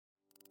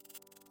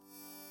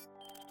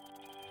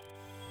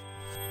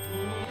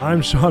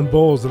I'm Shawn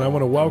Bolz, and I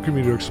want to welcome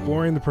you to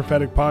Exploring the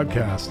Prophetic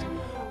podcast.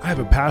 I have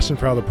a passion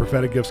for how the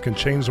prophetic gifts can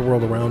change the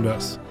world around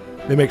us.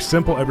 They make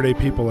simple, everyday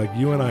people like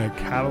you and I a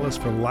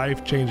catalyst for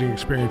life-changing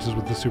experiences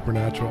with the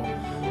supernatural.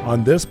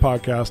 On this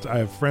podcast, I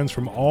have friends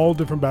from all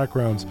different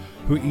backgrounds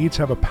who each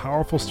have a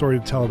powerful story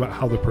to tell about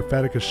how the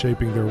prophetic is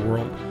shaping their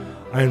world.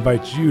 I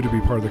invite you to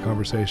be part of the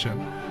conversation.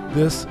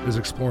 This is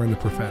Exploring the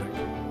Prophetic.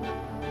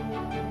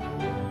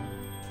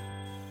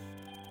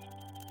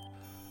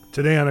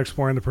 Today on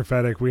Exploring the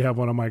Prophetic, we have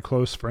one of my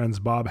close friends,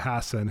 Bob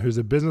Hasson, who's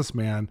a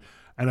businessman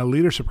and a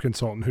leadership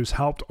consultant who's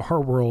helped our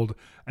world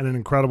in an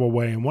incredible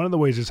way. And one of the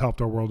ways he's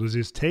helped our world is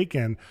he's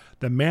taken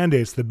the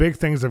mandates, the big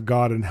things of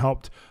God, and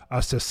helped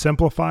us to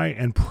simplify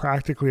and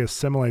practically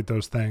assimilate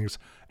those things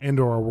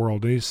into our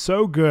world. And he's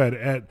so good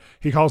at,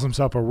 he calls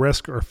himself a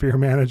risk or fear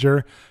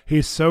manager.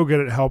 He's so good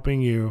at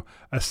helping you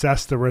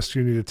assess the risks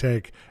you need to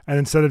take. And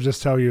instead of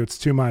just telling you it's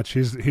too much,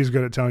 he's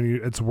good at telling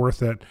you it's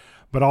worth it,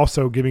 but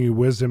also giving you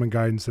wisdom and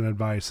guidance and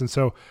advice. And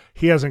so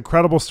he has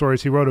incredible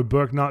stories. He wrote a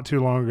book not too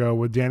long ago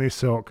with Danny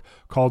Silk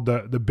called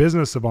The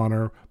Business of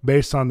Honor,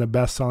 based on the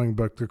best-selling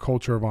book, The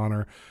Culture of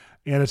Honor.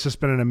 And it's just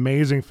been an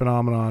amazing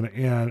phenomenon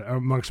and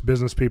amongst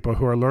business people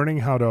who are learning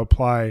how to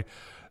apply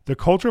the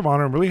culture of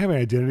honor and really having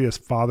identity as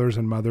fathers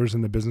and mothers in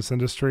the business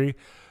industry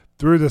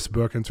through this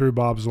book and through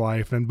Bob's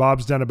life. And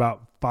Bob's done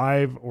about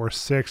 5 or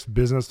 6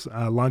 business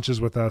lunches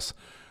with us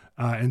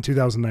in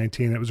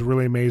 2019. It was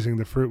really amazing,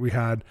 the fruit we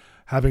had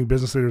having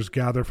business leaders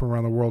gather from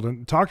around the world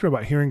and talk to them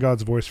about hearing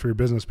God's voice for your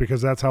business,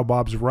 because that's how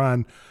Bob's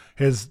run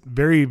his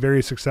very,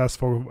 very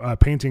successful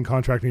painting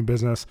contracting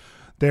business.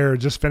 They're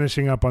just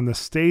finishing up on the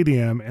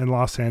stadium in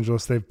Los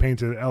Angeles. They've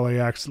painted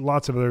LAX,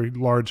 lots of other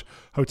large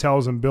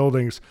hotels and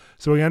buildings.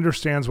 So he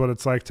understands what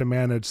it's like to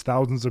manage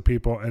thousands of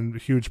people and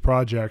huge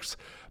projects,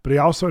 but he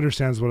also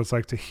understands what it's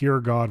like to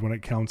hear God when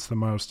it counts the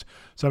most.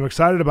 So I'm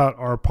excited about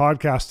our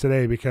podcast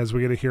today because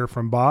we get to hear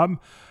from Bob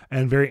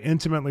and very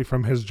intimately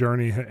from his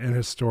journey and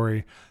his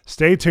story.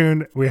 Stay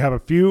tuned. We have a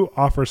few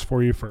offers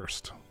for you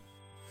first.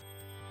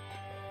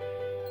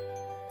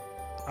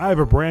 I have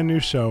a brand new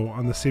show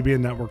on the CBN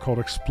network called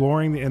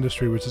Exploring the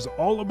Industry, which is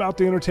all about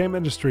the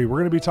entertainment industry. We're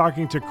going to be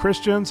talking to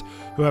Christians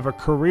who have a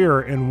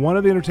career in one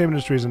of the entertainment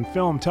industries, in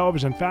film,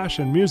 television,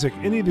 fashion, music,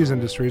 any of these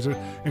industries,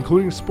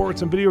 including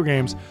sports and video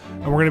games.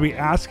 And we're going to be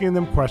asking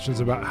them questions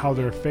about how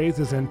their faith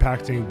is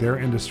impacting their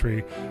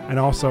industry and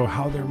also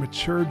how their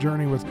mature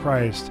journey with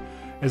Christ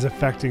is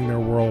affecting their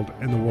world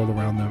and the world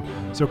around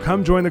them. So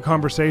come join the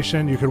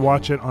conversation. You can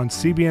watch it on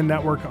CBN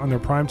Network on their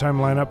primetime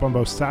lineup on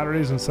both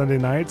Saturdays and Sunday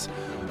nights.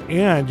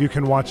 And you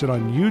can watch it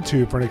on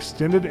YouTube for an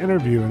extended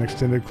interview and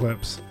extended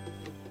clips.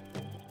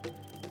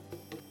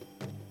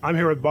 I'm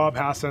here with Bob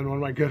Hasson, one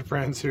of my good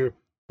friends who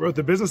wrote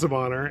The Business of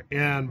Honor.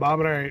 And Bob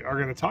and I are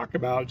going to talk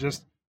about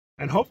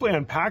and hopefully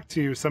unpack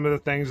to you some of the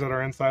things that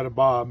are inside of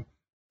Bob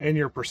and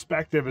your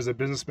perspective as a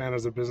businessman,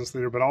 as a business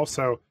leader, but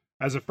also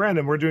as a friend.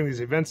 And we're doing these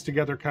events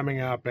together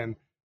coming up. And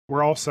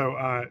we're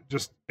also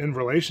just in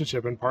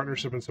relationship and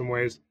partnership in some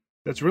ways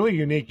that's really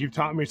unique. You've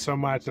taught me so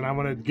much, and I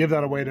want to give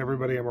that away to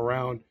everybody I'm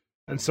around.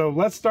 And so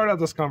let's start out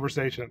this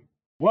conversation.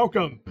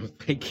 Welcome.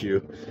 Thank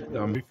you.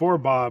 Before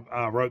Bob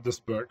wrote this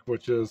book,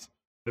 which is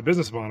The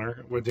Business of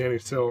Honor with Danny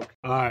Silk,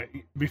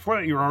 before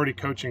that you were already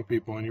coaching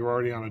people and you were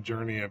already on a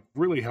journey of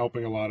really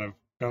helping a lot of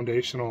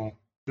foundational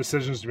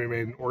decisions to be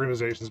made in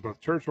organizations,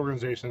 both church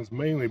organizations,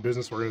 mainly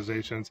business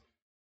organizations.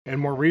 And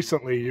more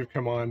recently, you've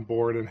come on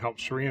board and helped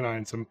Sheree and I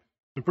in some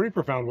pretty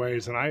profound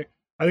ways. And I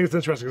think it's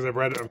interesting because I've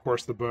read, of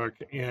course, the book,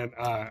 and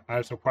I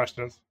have some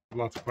questions,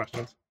 lots of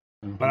questions.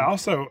 Mm-hmm. But I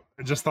also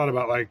just thought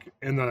about, like,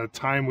 in the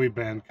time we've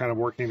been kind of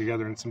working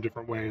together in some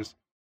different ways,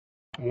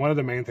 one of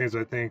the main things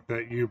I think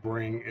that you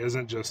bring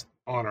isn't just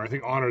honor. I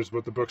think honor is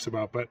what the book's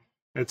about, but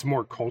it's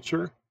more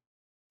culture.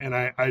 And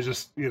I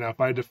just,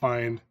 if I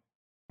defined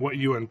what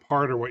you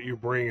impart or what you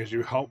bring is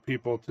you help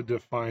people to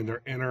define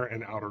their inner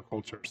and outer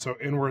culture. So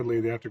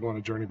inwardly, they have to go on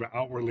a journey, but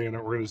outwardly in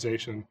an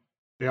organization,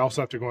 they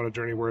also have to go on a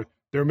journey where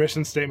their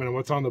mission statement and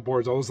what's on the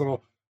boards,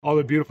 all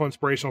the beautiful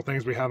inspirational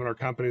things we have in our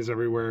companies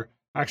everywhere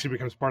actually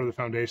becomes part of the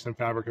foundation and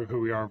fabric of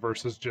who we are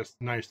versus just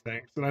nice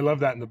things. And I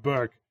love that in the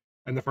book.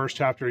 In the first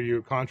chapter,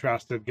 you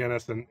contrasted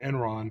Guinness and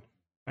Enron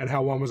and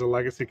how one was a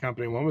legacy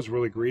company and one was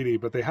really greedy,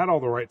 but they had all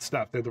the right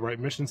stuff. They had the right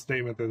mission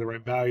statement, they had the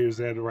right values,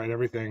 they had the right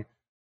everything,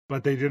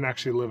 but they didn't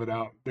actually live it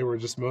out. They were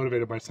just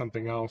motivated by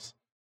something else.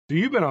 So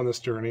you've been on this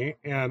journey,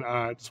 and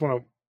I just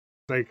want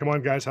to say, come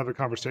on, guys, have a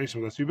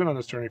conversation with us. You've been on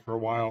this journey for a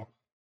while.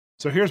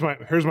 So here's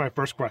my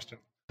first question.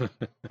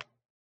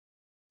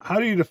 How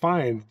do you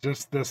define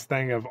just this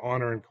thing of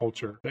honor and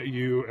culture that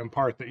you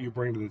impart, that you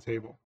bring to the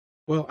table?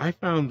 Well, I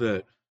found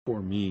that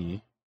for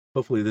me,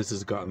 hopefully this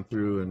has gotten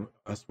through and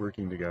us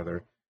working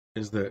together,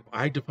 is that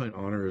I define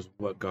honor as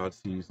what God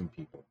sees in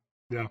people.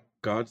 Yeah.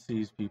 God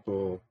sees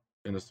people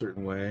in a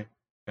certain way.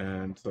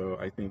 And so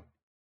I think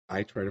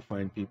I try to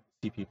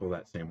see people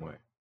that same way.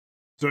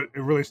 So it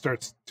really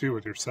starts too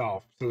with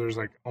yourself. So there's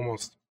like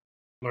almost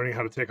learning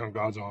how to take on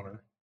God's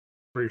honor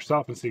for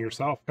yourself and seeing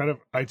yourself. Kind of,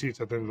 I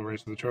teach at the end of the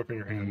race with the trophy in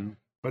your hand, Mm-hmm.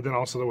 but then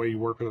also the way you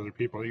work with other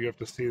people. You have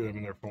to see them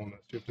in their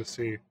fullness. You have to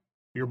see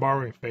you're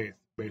borrowing faith,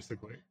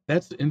 basically.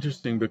 That's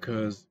interesting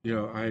because,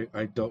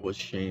 I dealt with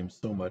shame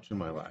so much in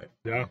my life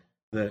Yeah.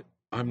 that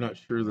I'm not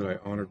sure that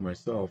I honored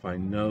myself. I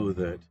know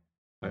that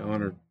I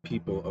honored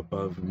people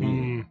above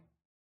me.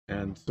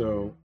 And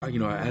so,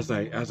 as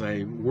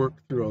I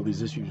worked through all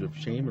these issues of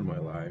shame in my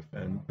life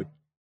and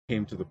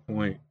came to the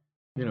point,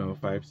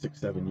 5, 6,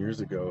 7 years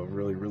ago, of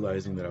really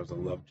realizing that I was a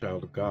loved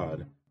child of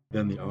God,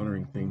 then the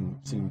honoring thing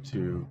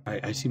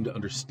I seem to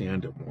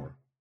understand it more.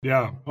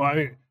 Yeah. Well, I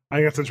think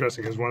that's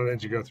interesting because one of the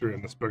things you go through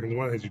in this book, and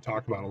one of the things you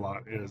talk about a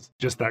lot, is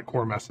just that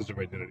core message of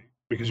identity,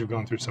 because you've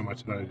gone through so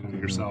much of that identity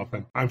yourself.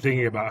 And I'm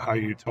thinking about how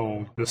you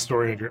told the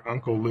story of your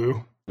Uncle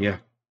Lou. Yeah.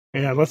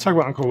 And let's talk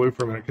about Uncle Lou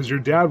for a minute, because your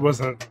dad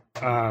wasn't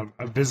a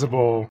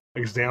visible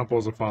example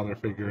as a father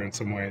figure in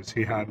some ways.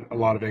 He had a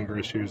lot of anger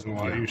issues and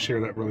a lot. You share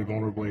that really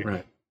vulnerably.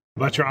 Right.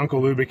 But your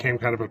Uncle Lou became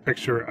kind of a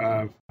picture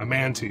of a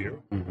man to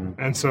you. Mm-hmm.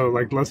 And so,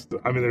 there's the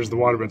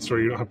waterbed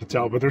story you don't have to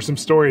tell, but there's some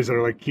stories that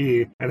are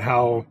key and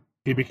how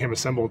he became a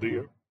symbol to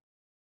you.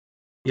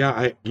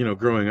 Yeah,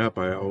 growing up,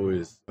 I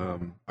always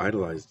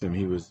idolized him.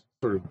 He was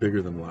sort of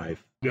bigger than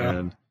life. Yeah.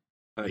 And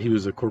he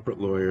was a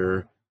corporate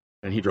lawyer,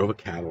 and he drove a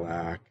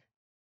Cadillac.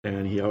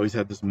 And he always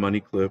had this money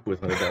clip with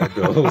 $100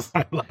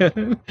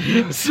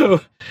 bills.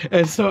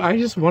 so I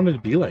just wanted to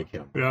be like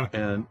him. Yeah.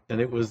 And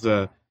it was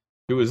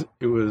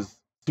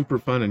super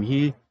fun. And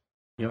he,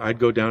 I'd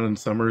go down in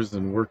summers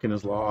and work in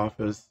his law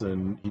office,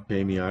 and he'd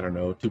pay me, I don't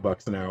know,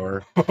 $2 an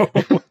hour.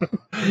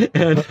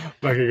 And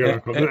like a good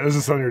uncle. Is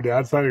this on your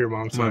dad's side or your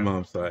mom's side? My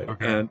mom's side.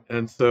 Okay.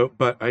 And so,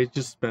 but I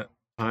just spent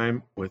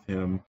time with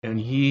him, and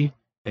he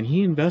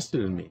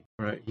invested in me.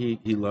 Right.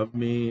 He loved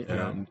me,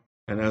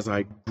 and as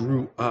I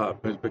grew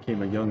up, as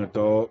became a young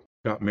adult,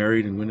 got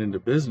married and went into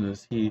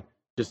business, he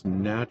just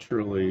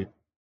naturally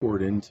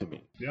poured into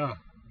me. Yeah.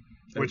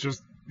 Which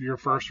is your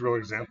first real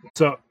example.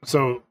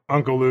 So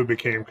Uncle Lou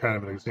became kind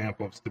of an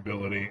example of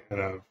stability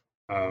and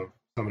of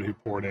somebody who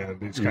poured in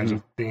these kinds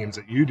of themes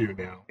that you do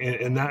now.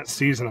 In that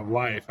season of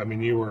life, I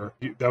mean,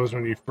 that was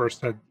when you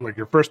first had,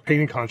 your first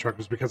painting contract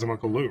was because of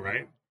Uncle Lou,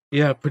 right?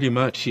 Yeah, pretty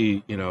much.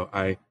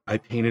 I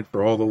painted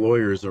for all the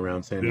lawyers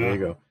around San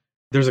Diego.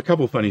 There's a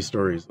couple funny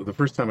stories. The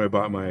first time I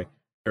bought my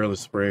airless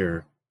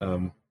sprayer,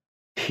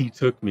 he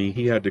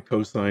had to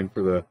co-sign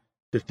for the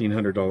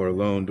 $1,500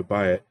 loan to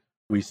buy it.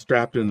 We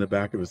strapped it in the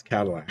back of his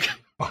Cadillac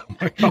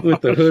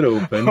with the hood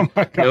open,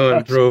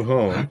 and drove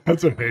home.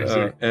 That's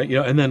amazing.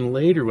 And then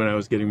later when I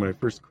was getting my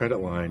first credit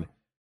line,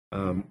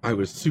 I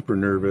was super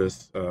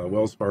nervous.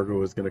 Wells Fargo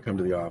was going to come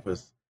to the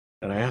office,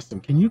 and I asked him,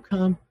 can you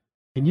come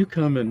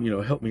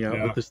and, help me out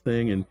with this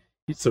thing? And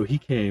so he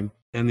came.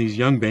 And these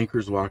young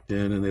bankers walked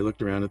in, and they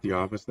looked around at the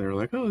office, and they were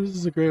like, "Oh, this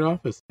is a great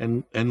office."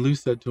 And Lou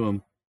said to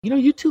him,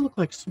 "You two look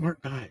like smart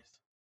guys."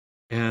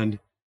 And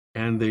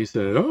they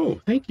said,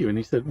 "Oh, thank you." And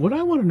he said, "What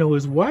I want to know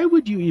is, why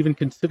would you even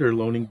consider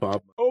loaning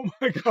Bob money?" Oh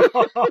my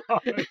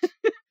God!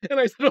 And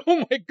I said,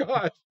 "Oh my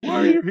gosh, why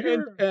are you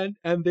here?"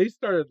 And they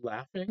started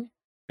laughing.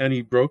 And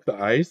he broke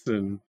the ice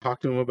and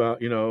talked to him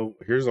about,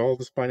 here's all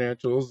this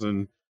financials,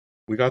 and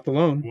we got the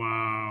loan.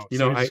 Wow.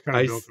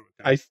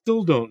 I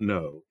still don't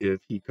know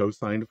if he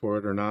co-signed for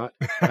it or not.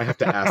 I have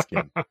to ask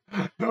him.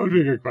 That would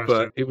be a good question.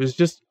 But it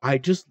was I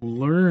just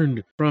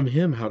learned from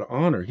him how to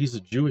honor. He's a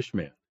Jewish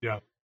man. Yeah.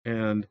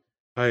 And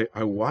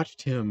I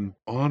watched him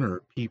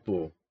honor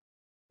people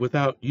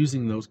without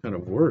using those kind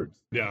of words.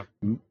 Yeah.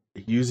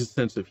 Use a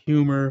sense of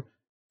humor,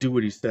 do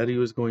what he said he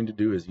was going to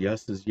do. His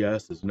yes is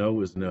yes, his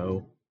no is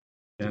no.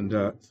 And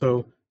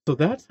so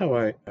that's how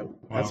I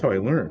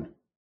learned.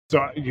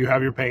 So you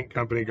have your paint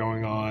company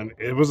going on.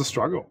 It was a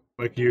struggle.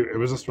 It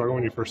was a struggle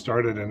when you first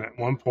started. And at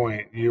one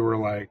point you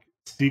were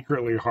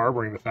secretly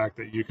harboring the fact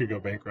that you could go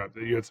bankrupt,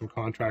 that you had some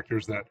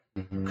contractors that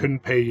couldn't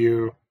pay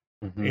you.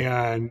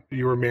 And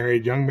you were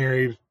young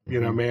married,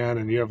 man,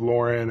 and you have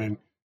Lauren, and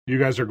you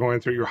guys are going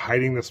through, you're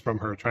hiding this from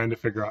her, trying to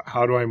figure out,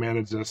 how do I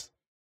manage this?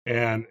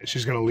 And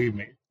she's going to leave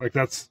me.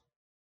 That's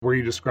where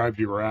you described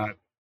you were at.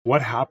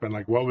 What happened?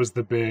 What was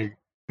the big,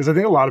 because I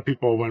think a lot of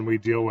people, when we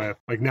deal with,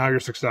 now you're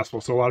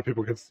successful, so a lot of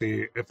people can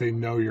see, if they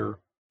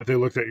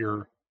looked at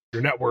your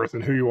net worth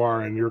and who you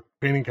are and your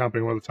painting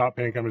company, one of the top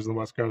painting companies in the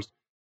West Coast,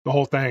 the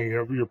whole thing,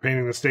 you're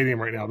painting the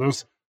stadium right now.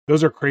 Those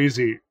are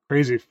crazy,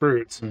 crazy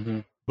fruits.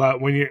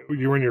 But when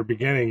you were in your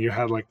beginning, you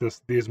had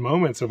these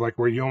moments of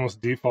where you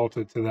almost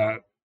defaulted to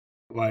that,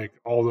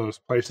 all those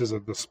places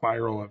of the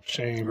spiral of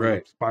shame,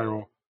 right?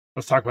 Spiral.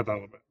 Let's talk about that a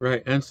little bit.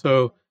 Right. And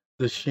so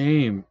the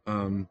shame,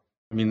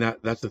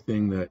 that's the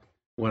thing that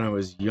when I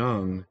was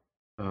young,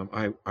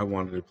 I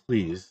wanted to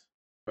please.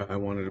 I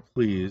wanted to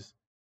please,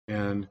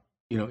 and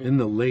in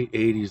the late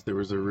 '80s, there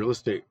was a real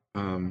estate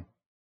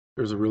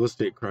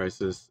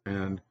crisis,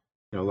 and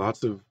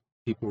lots of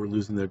people were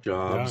losing their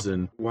jobs,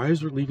 and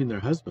wives were leaving their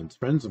husbands.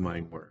 Friends of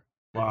mine were.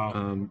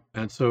 Wow.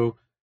 And so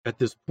at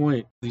this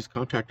point, these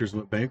contractors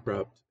went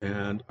bankrupt,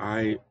 and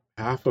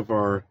half of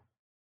our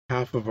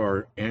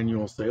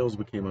annual sales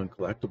became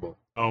uncollectible.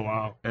 Oh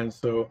wow. And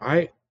so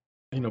I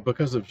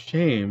because of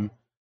shame,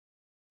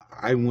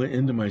 I went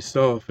into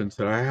myself and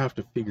said, I have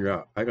to figure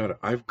out,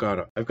 I've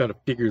got to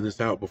figure this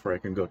out before I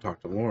can go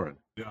talk to Lauren.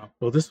 Yeah.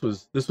 Well, this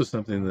was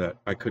something that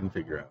I couldn't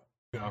figure out.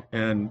 Yeah.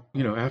 And,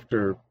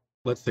 after,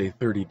 let's say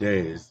 30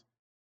 days,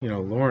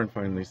 Lauren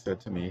finally said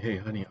to me, hey,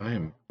 honey, I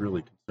am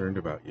really concerned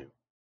about you.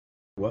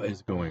 What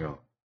is going on?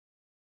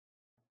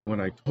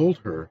 When I told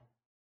her,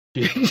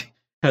 she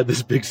had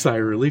this big sigh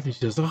of relief, and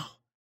she says, oh,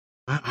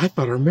 I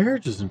thought our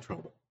marriage was in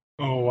trouble.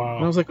 Oh, wow.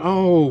 And I was like,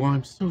 oh,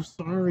 I'm so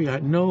sorry. I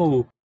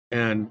know.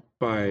 And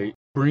by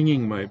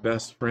bringing my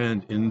best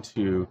friend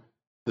into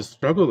the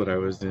struggle that I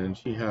was in,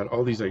 she had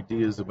all these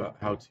ideas about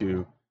how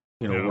to,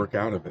 work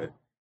out of it.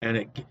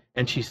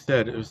 And she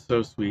said, it was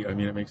so sweet. I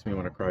mean, it makes me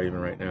want to cry even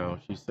right now.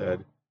 She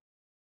said,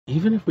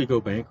 even if we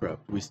go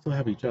bankrupt, we still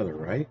have each other,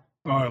 right?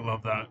 Oh, I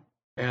love that.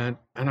 And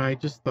I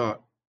just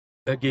thought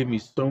that gave me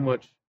so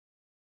much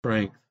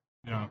strength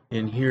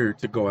in here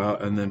to go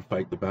out and then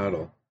fight the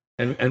battle.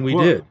 And we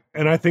did.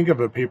 And I think of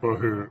the people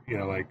who,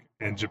 like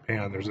in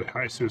Japan, there's a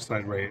high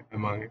suicide rate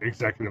among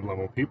executive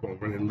level people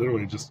where they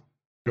literally just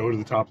go to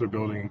the top of their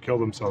building and kill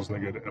themselves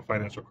when they get a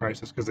financial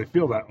crisis because they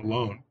feel that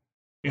alone.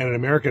 And in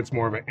America, it's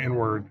more of an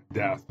inward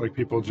death. Like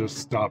people just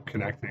stop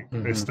connecting.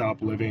 Mm-hmm. They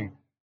stop living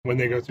when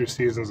they go through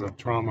seasons of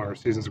trauma or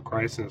seasons of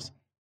crisis.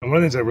 And one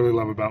of the things I really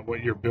love about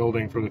what you're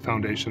building from the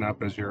foundation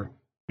up is you're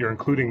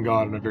including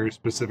God in a very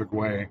specific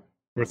way.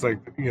 Where it's like,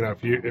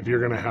 if you're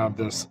going to have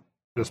this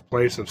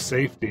place of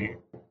safety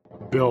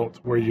built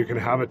where you can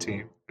have a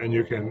team and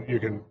you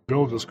can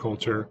build this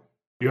culture,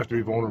 you have to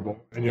be vulnerable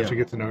and you have to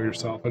get to know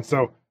yourself. And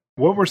so,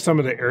 what were some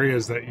of the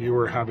areas that you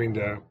were having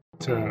to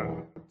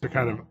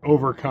kind of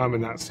overcome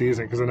in that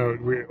season? Because I know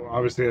we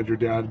obviously had your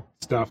dad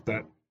stuff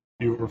that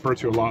you refer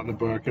to a lot in the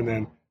book, and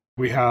then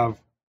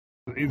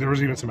there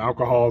was even some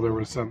alcohol, there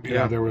was some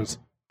there was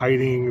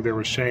hiding, there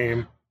was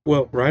shame.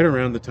 Well, right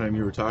around the time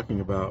you were talking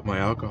about, my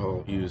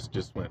alcohol use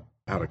just went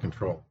out of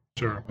control.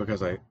 Sure.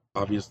 Because I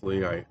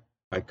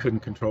couldn't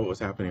control what was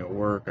happening at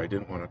work. I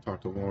didn't want to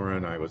talk to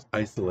Lauren. I was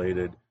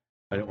isolated.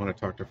 I didn't want to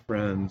talk to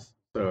friends.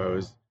 So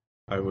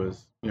I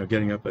was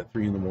getting up at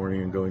 3 a.m.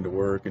 and going to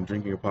work and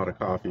drinking a pot of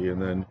coffee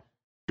and then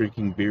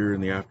drinking beer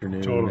in the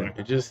afternoon. Totally.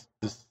 And this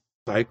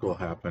cycle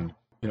happened.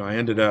 I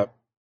ended up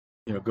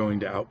going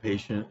to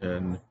outpatient,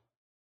 and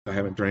I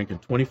haven't drank in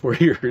 24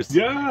 years.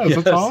 Yes,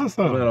 that's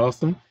awesome. Isn't that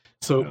awesome?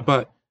 So,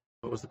 but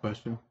what was the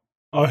question?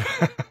 Oh,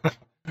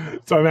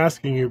 so I'm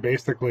asking you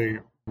basically,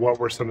 what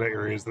were some of the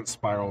areas that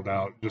spiraled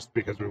out, just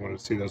because we wanted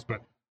to see those,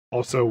 but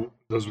also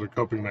those were the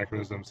coping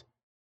mechanisms.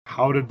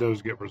 How did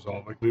those get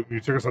resolved? Like you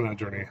took us on that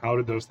journey. How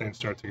did those things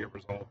start to get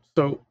resolved?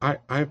 So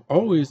I've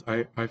always,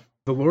 the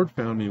Lord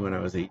found me when I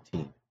was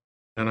 18,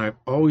 and I've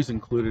always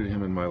included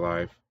him in my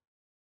life.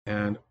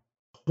 And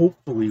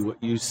hopefully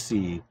what you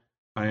see,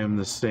 I am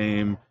the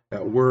same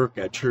at work,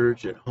 at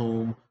church, at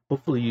home.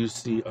 Hopefully you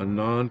see a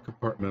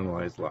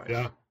non-compartmentalized life.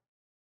 Yeah.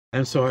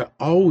 And so I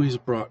always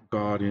brought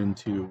God in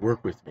to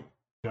work with me.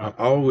 Yeah.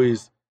 I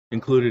always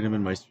included him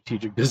in my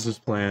strategic business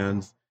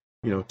plans,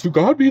 to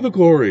God be the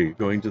glory,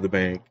 going to the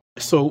bank.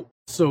 So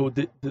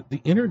the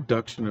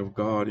introduction of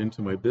God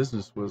into my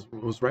business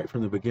was right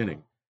from the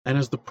beginning. And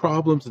as the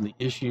problems and the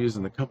issues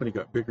and the company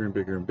got bigger and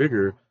bigger and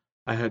bigger,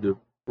 I had to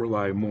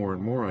rely more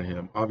and more on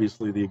him.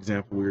 Obviously, the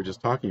example we were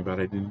just talking about,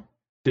 I didn't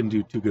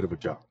do too good of a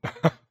job.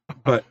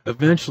 But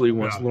eventually,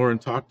 once Lauren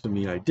talked to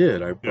me, I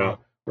did. I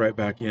brought right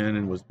back in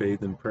and was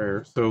bathed in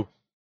prayer. So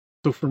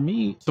for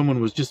me,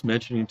 someone was just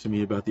mentioning to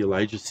me about the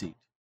Elijah seat,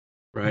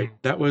 right?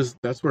 Mm.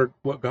 That's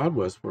what God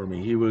was for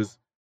me. He was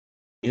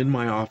in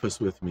my office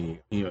with me,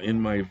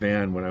 in my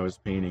van when I was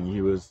painting.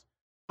 He was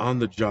on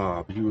the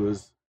job. He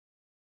was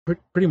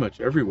pretty much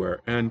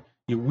everywhere. And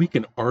we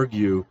can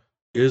argue,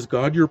 is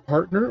God your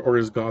partner or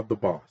is God the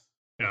boss?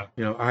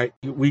 Yeah.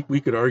 We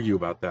could argue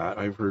about that.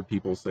 I've heard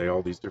people say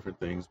all these different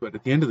things, but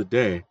at the end of the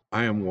day,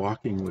 I am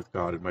walking with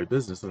God in my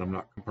business, and I'm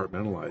not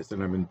compartmentalized,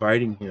 and I'm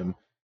inviting him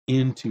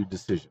into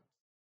decisions.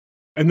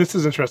 And this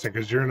is interesting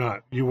because you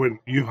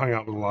hung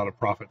out with a lot of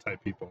prophet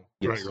type people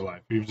throughout your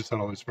life. You've just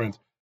had all these friends,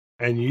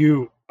 and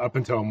you, up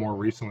until more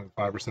recently,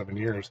 5 or 7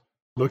 years,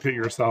 looked at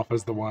yourself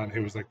as the one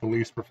who was like the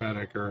least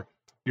prophetic, or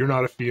you're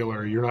not a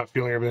feeler, you're not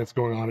feeling everything that's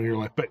going on in your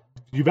life, but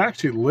you've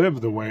actually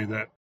lived the way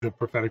that the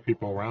prophetic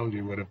people around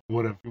you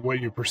would have what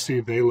you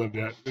perceived they lived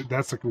at.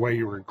 That's the way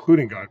you were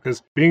including God,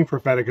 because being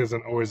prophetic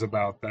isn't always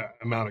about the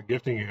amount of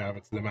gifting you have,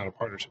 it's the amount of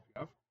partnership you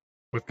have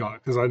with God.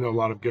 Because I know a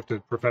lot of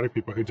gifted prophetic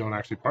people who don't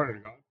actually partner to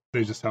God,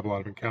 they just have a lot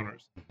of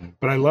encounters. Mm-hmm.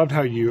 But I loved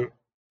how you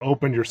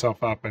opened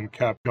yourself up and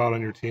kept God on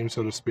your team,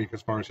 so to speak,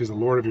 as far as he's the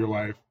Lord of your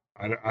life.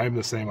 I'm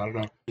the same. I don't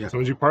know. Yeah.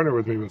 Sometimes you partner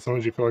with me, but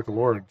sometimes you feel like the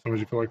Lord. Sometimes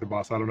you feel like the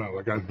boss. I don't know.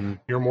 Like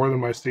you're more than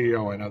my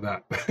CEO. I know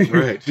that.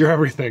 Right. You're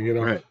everything.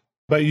 Right.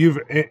 But you've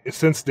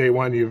since day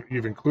one,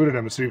 you've included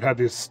him, so you've had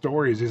these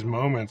stories, these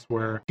moments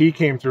where he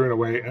came through in a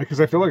way.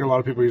 Because I feel like a lot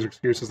of people use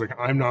excuses like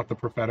I'm not the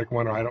prophetic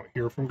one, or I don't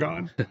hear from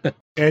God.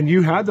 And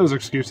you had those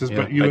excuses,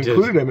 but you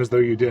included him as though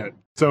you did.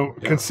 So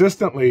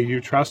consistently,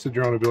 you trusted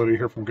your own ability to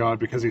hear from God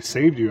because He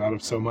saved you out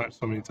of so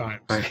many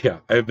times.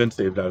 I've been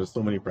saved out of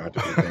so many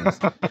practical things,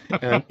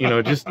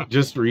 and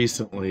just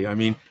recently, I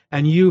mean,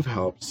 and you've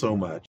helped so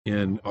much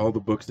in all the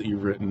books that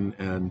you've written,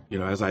 and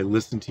as I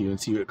listen to you and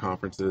see you at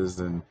conferences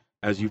and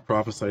as you've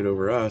prophesied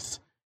over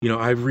us,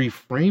 I've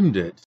reframed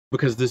it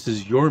because this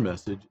is your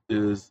message,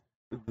 is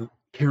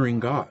hearing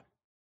God.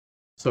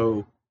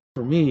 So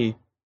for me,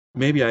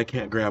 maybe I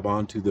can't grab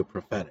onto the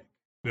prophetic.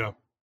 Yeah.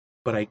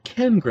 But I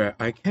can grab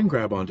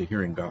onto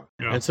hearing God.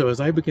 Yeah. And so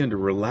as I begin to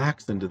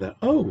relax into that,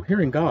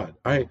 hearing God,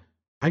 I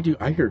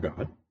hear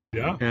God.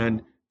 Yeah.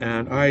 And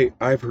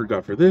I've heard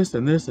God for this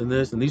and this and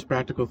this and these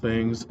practical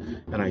things,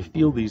 and I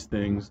feel these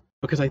things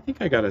because I think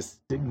I got a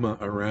stigma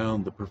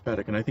around the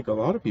prophetic, and I think a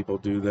lot of people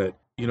do that.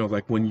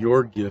 Like when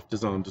your gift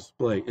is on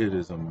display, it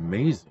is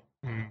amazing,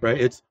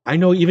 right? I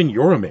know even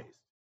you're amazed.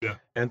 Yeah.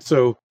 And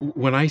so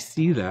when I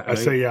see that,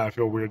 I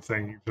feel weird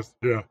saying you just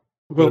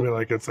Well, I mean,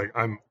 like it's like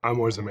I'm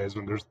always amazed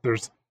when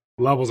there's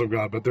levels of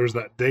God, but there's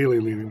that daily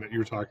leading that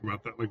you're talking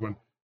about. That like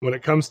when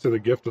it comes to the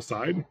gift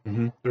aside,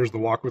 there's the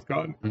walk with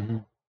God,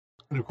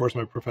 and of course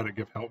my prophetic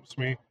gift helps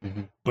me.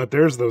 But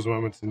there's those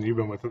moments, and you've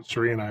been with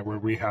Sheree and I, where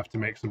we have to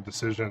make some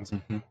decisions,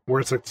 where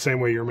it's like the same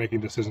way you're making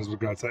decisions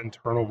with God. It's that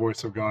internal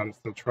voice of God. It's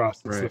the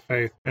trust. It's the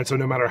faith. And so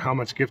no matter how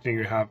much gifting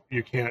you have,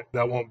 you can't.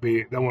 That won't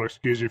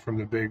excuse you from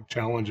the big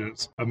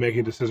challenges of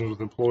making decisions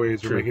with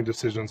employees or making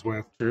decisions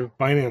with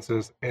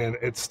finances. And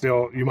it's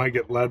still, you might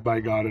get led by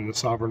God in a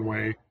sovereign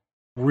way,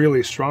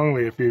 really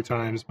strongly a few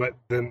times, but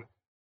then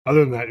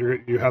other than that,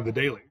 you have the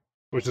daily,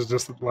 which is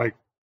just like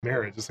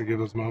marriage, just to give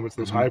those moments,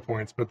 those high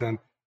points. But then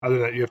other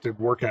than that, you have to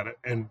work at it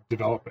and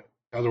develop it.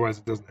 Otherwise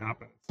it doesn't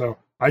happen. So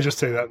I just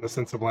say that in the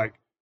sense of like,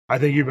 I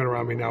think you've been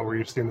around me now where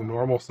you've seen the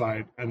normal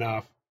side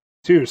enough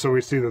too. So we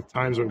see the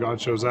times when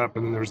God shows up,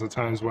 and then there's the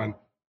times when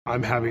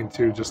I'm having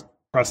to just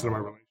press into my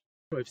relationship.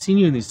 So I've seen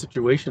you in these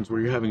situations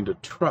where you're having to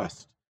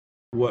trust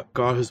what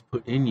God has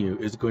put in you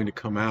is going to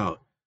come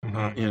out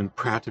in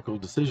practical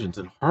decisions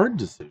and hard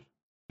decisions.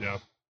 Yeah.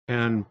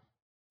 And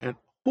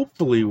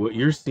hopefully what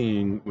you're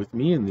seeing with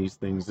me in these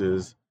things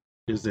is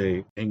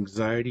a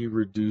anxiety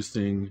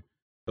reducing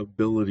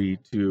ability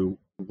to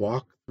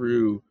walk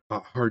through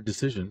hard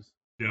decisions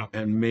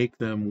and make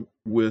them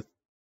with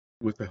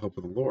the help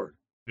of the Lord.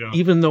 Yeah.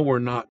 Even though we're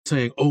not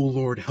saying, "Oh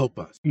Lord, help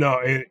us."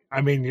 No,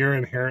 I mean you're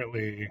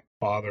inherently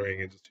fathering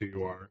in just who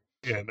you are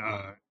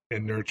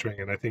and nurturing,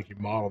 and I think you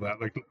model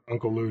that like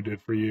Uncle Lou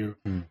did for you.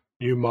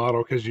 You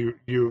model because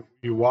you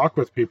walk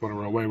with people in a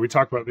real way. We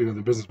talk about the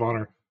business of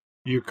honor.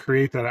 You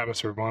create that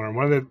atmosphere of honor. And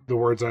one of the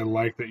words I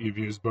like that you've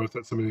used both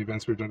at some of the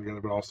events we've done together,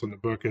 but also in the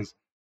book, is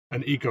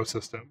an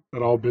ecosystem.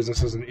 That all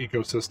business is an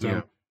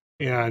ecosystem,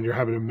 and you're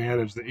having to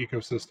manage the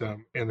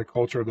ecosystem and the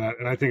culture of that.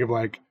 And I think of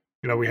like,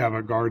 we have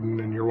a garden,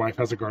 and your wife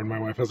has a garden, my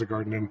wife has a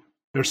garden, and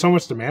there's so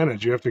much to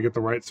manage. You have to get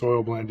the right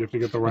soil blend. You have to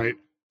get the right,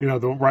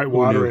 the right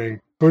watering.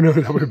 Who knew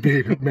that would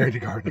be married to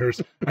gardeners?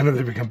 I know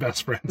they become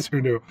best friends. Who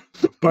knew?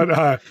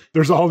 But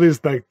there's all these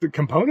like the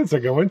components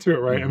that go into it,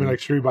 right? I mean, like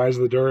Sheree buys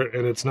the dirt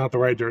and it's not the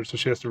right dirt, so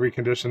she has to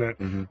recondition it,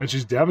 and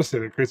she's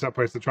devastated. It creates that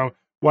place of trauma.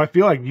 Well, I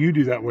feel like you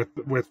do that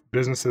with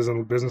businesses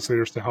and business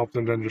leaders to help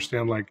them to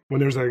understand, like when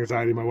there's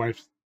anxiety,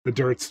 the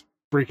dirt's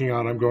freaking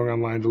out. I'm going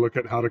online to look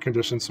at how to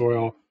condition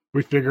soil.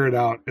 We figure it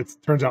out. It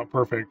turns out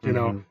perfect.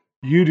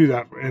 You do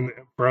that, and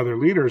for other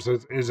leaders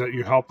is that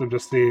you help them to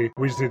see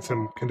we just need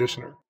some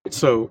conditioner.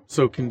 So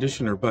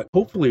conditioner, but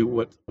hopefully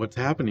what's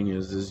happening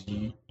is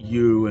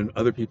you and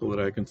other people that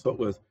I consult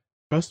with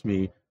trust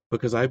me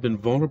because I've been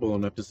vulnerable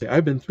enough to say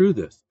I've been through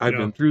this, I've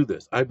been through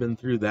this, I've been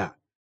through that.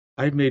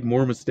 I've made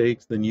more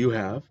mistakes than you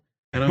have,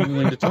 and I'm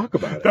willing to talk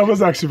about it. That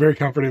was actually very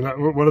comforting.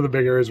 One of the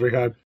big areas we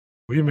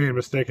made a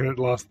mistake and it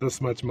lost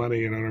this much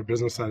money on our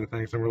business side of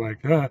things, and we're like,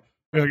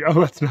 You're like,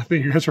 oh, that's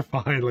nothing. You guys are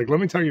fine. Like,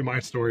 let me tell you my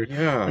story.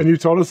 Yeah. And you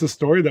told us a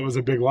story that was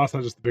a big loss,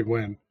 not just a big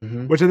win,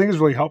 which I think is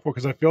really helpful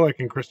because I feel like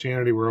in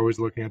Christianity, we're always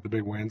looking at the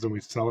big wins and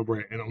we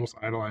celebrate and almost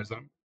idolize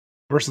them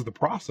versus the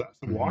process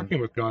of walking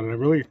with God.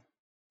 And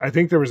I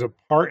think there was a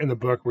part in the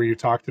book where you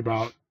talked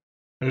about,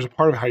 there's a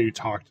part of how you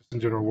talk just in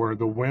general where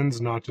the win's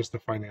not just a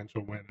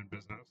financial win in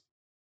business.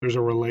 There's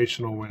a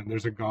relational win.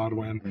 There's a God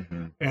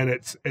win. And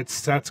it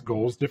sets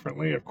goals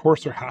differently. Of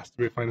course, there has to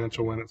be a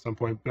financial win at some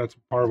point. That's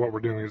part of what we're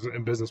doing is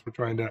in business. We're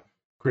trying to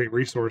create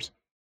resource,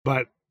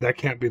 but that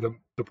can't be the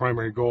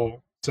primary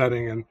goal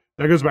setting. And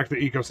that goes back to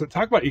the ecosystem.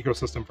 Talk about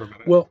ecosystem for a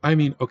minute. Well, I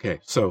mean, okay.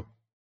 So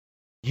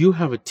you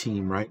have a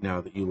team right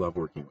now that you love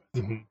working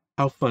with.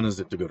 How fun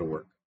is it to go to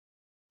work?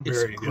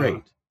 It's great.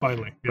 Yeah,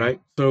 finally. Yeah.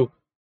 Right.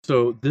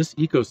 So this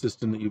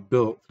ecosystem that you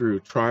built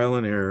through trial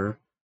and error,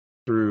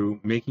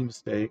 through making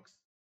mistakes,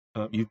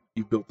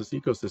 you've built this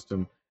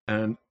ecosystem,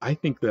 and I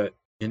think that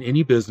in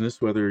any business,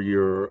 whether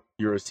you're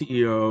a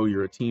CEO,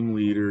 you're a team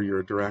leader,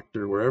 you're a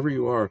director, wherever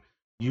you are,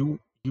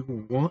 you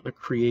want to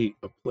create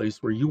a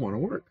place where you want to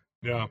work.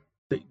 Yeah.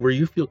 where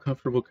you feel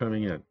comfortable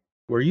coming in,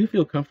 where you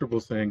feel comfortable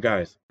saying,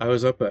 guys, I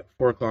was up at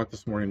 4 o'clock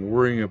this morning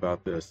worrying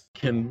about this.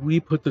 Can we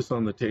put this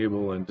on the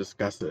table and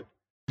discuss it?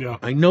 Yeah.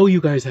 I know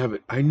you guys have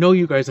it. I know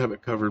you guys have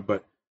it covered,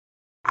 but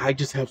I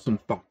just have some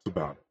thoughts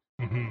about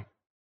it. Mm-hmm.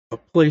 A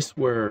place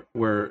where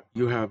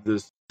you have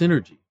this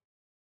synergy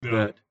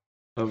that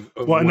of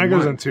well, and that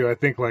goes mind. into, I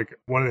think, like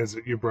one of the things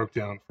that you broke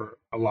down for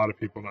a lot of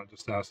people, not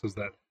just us, is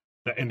that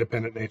the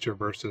independent nature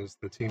versus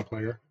the team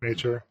player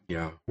nature.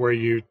 Yeah. Where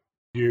you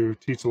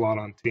teach a lot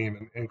on team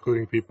and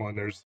including people, and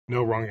there's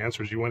no wrong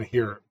answers. You want to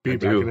hear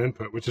feedback and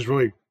input, which is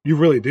really, you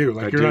really do.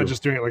 Like you're not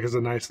just doing it like as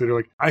a nice leader.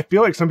 Like I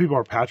feel like some people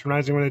are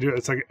patronizing when they do it.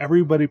 It's like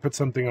everybody puts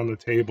something on the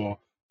table.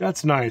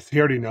 That's nice. He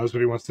already knows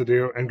what he wants to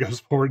do and goes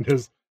forward in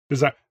his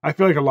desire. I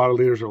feel like a lot of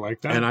leaders are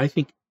like that. And I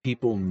think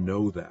people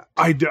know that.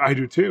 I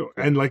do too.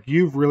 And like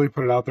you've really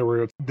put it out there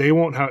where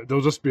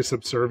they'll just be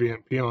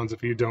subservient peons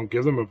if you don't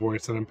give them a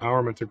voice and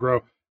empowerment to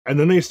grow. And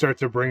then they start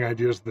to bring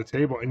ideas to the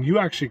table. And you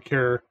actually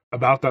care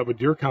about that with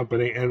your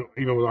company and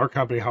even with our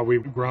company, how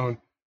we've grown.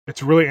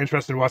 It's really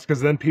interesting to watch because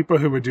then people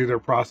who would do their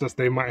process,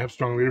 they might have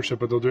strong leadership,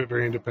 but they'll do it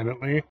very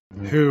independently,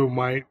 who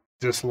might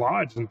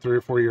dislodge in 3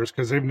 or 4 years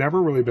because they've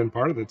never really been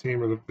part of the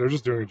team or they're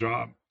just doing a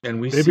job.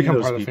 And they become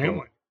part of the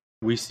family.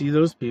 We see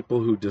those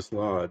people who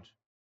dislodge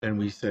and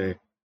we say,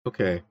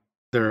 okay,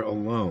 they're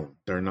alone.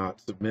 They're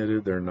not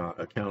submitted. They're not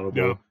accountable.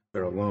 Yeah.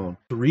 They're alone.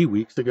 3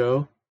 weeks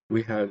ago,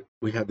 we had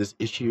this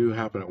issue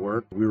happen at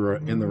work. We were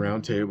in the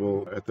round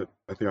table at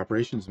the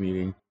operations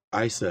meeting.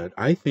 I said,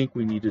 I think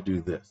we need to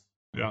do this.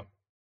 Yeah.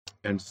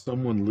 And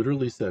someone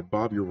literally said,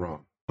 Bob, you're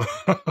wrong.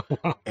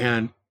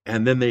 And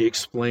then they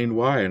explained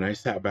why. And I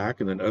sat back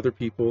and then other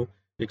people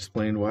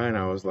explained why. And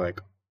I was like,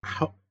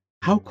 how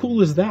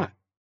cool is that?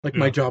 Like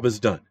my job is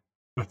done.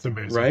 That's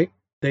amazing. Right?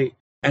 They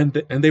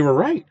were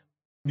right.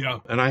 Yeah.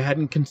 And I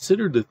hadn't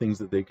considered the things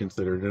that they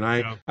considered. And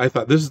I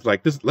thought, this is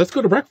like this. Let's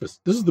go to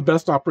breakfast. This is the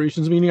best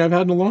operations meeting I've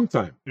had in a long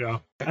time. Yeah.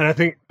 And I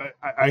think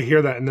I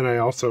hear that. And then I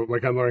also,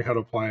 like, I'm learning how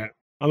to apply it.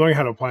 I'm learning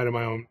how to apply it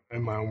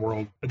in my own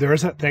world. There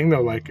is that thing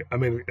though, like, I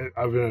mean,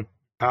 I've been a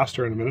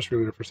pastor and a ministry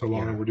leader for so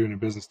long and we're doing a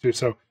business too.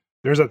 So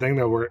there's that thing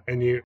though where,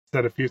 and you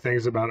said a few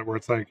things about it where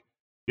it's like,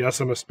 yes,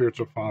 I'm a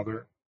spiritual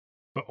father,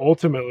 but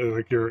ultimately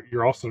like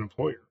you're also an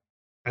employer.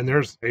 And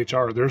there's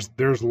HR,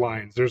 there's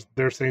lines,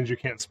 there's things you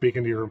can't speak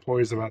into your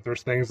employees about.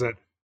 There's things that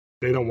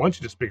they don't want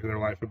you to speak in their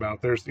life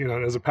about. There's, you know,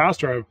 and as a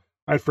pastor,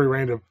 I had free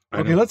reign of,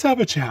 okay, let's have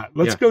a chat.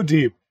 Let's go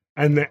deep.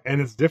 And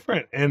it's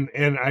different. And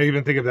I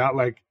even think of that,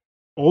 like,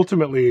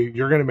 ultimately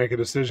you're going to make a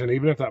decision,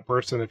 even if that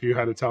person, if you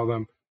had to tell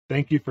them,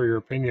 thank you for your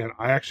opinion,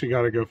 I actually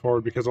got to go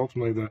forward because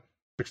ultimately the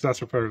success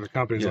or failure of the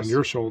company is on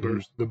your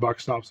shoulders. The buck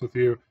stops with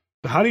you.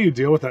 So how do you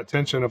deal with that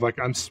tension of like,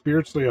 I'm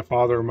spiritually a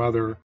father or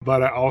mother,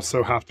 but I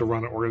also have to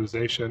run an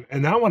organization?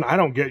 And that one I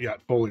don't get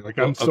yet fully. Like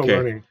I'm still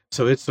learning.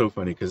 So it's so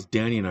funny because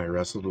Danny and I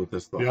wrestled with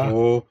this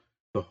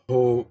the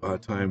whole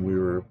time we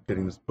were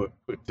getting this book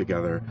put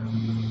together.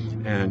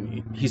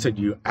 And he said,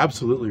 you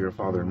absolutely are a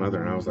father and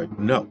mother. And I was like,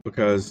 no,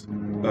 because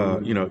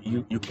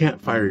you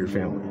can't fire your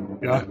family.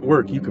 Yeah. At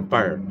work, you can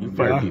fire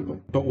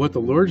people. But what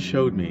the Lord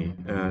showed me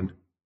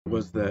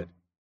was that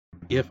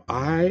if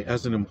I,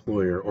 as an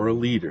employer or a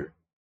leader,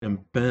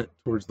 am bent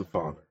towards the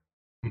Father,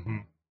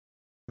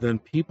 then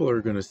people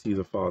are going to see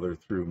the Father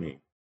through me.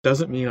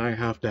 Doesn't mean I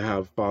have to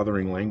have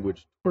fathering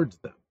language towards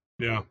them.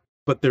 Yeah.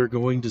 But they're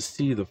going to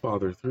see the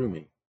Father through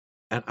me.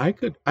 And I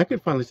could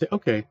finally say,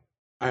 okay,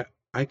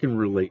 I can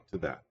relate to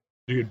that.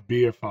 You could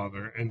be a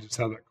father and just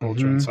have that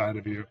culture inside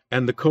of you.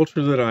 And the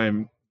culture that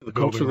I'm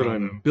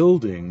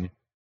building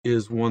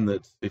is one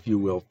that's, if you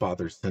will,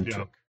 father-centric.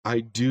 Yeah.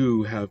 I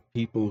do have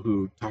people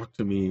who talk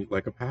to me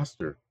like a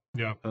pastor.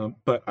 Yeah.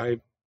 But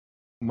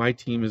my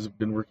team has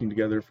been working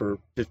together for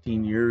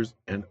 15 years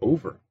and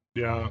over.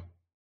 Yeah.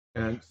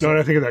 And and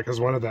I think of that because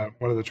one of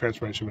the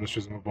transformation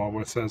ministries I'm involved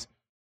with says,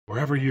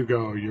 wherever you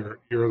go, you're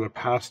the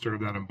pastor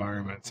of that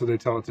environment. So they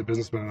tell it to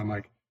businessmen, and I'm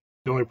like,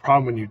 the only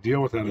problem when you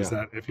deal with that is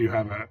that if you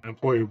have an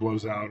employee who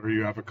blows out, or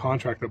you have a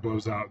contract that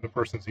blows out, the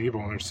person's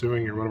evil and they're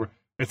suing you or whatever.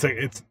 It's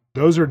like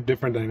those are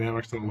different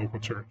dynamics than the local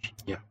church.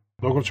 Yeah.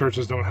 Local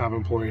churches don't have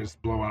employees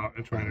blow out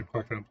and trying to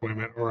collect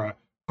unemployment, or a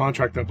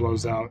contract that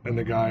blows out and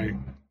the guy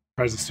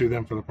tries to sue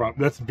them for the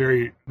problem. That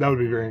would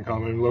be very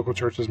uncommon. Local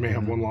churches may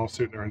have one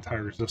lawsuit in their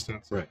entire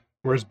existence. Right.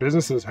 Whereas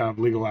businesses have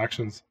legal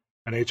actions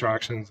and HR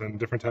actions and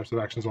different types of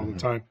actions all the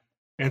time.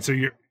 And so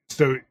you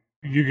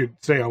could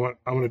say, I want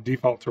to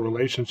default to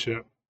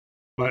relationship,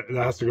 but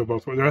that has to go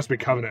both ways. There has to be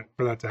covenant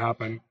for that to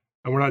happen.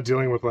 And we're not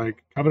dealing with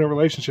like covenant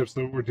relationships,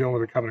 we're dealing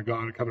with a covenant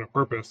God, a covenant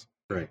purpose.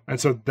 Right. And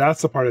so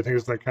that's the part I think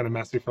is like kind of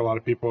messy for a lot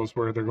of people, is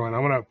where they're going, I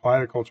want to apply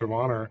the culture of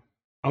honor.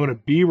 I want to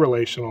be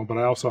relational, but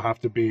I also have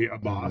to be a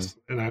boss,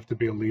 and I have to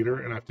be a leader,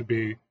 and I have to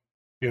be,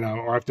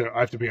 or I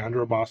have to be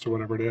under a boss or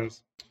whatever it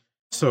is.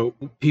 So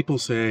people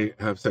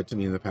have said to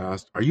me in the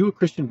past, are you a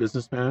Christian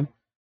businessman?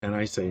 And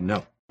I say,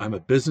 no, I'm a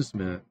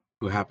businessman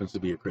who happens to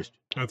be a Christian.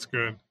 That's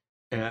good.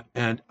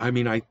 And I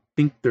mean, I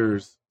think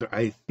there's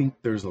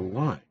a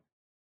line.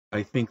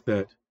 I think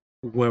that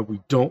when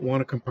we don't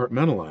want to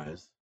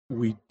compartmentalize,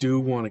 we do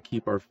want to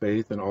keep our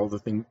faith and all the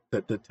things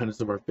that the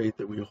tenets of our faith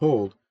that we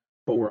hold,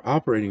 but we're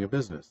operating a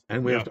business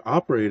and we have to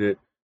operate it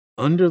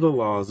under the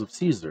laws of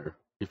Caesar,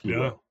 if you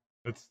will.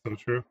 That's so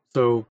true.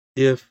 So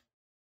if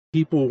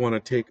people want to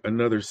take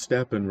another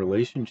step in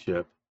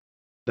relationship,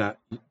 that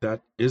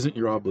isn't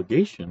your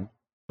obligation,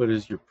 but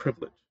is your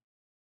privilege.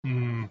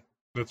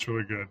 That's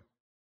really good.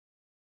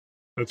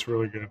 That's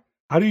really good.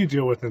 How do you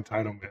deal with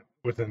entitlement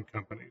within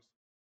companies?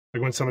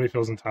 Like when somebody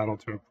feels entitled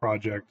to a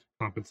project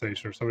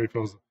compensation, or somebody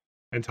feels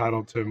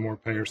entitled to more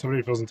pay, or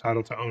somebody feels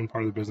entitled to own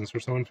part of the business, or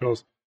someone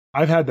feels,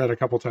 I've had that a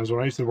couple of times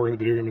when I used to work in the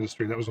video game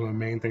industry. That was one of the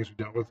main things we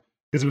dealt with,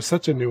 because it was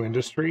such a new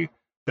industry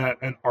that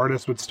an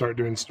artist would start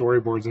doing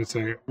storyboards and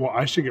say, well,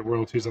 I should get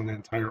royalties on the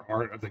entire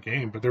art of the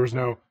game, but there was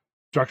no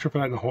structure for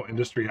that in the whole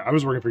industry. I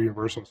was working for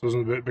Universal, so those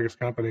are the biggest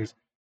companies.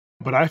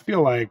 But I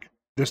feel like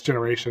this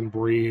generation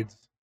breeds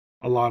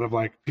a lot of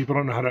like, people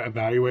don't know how to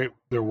evaluate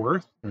their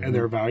worth and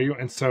their value.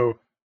 And so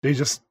they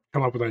just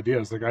come up with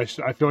ideas. Like I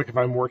feel like if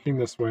I'm working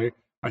this way,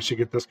 I should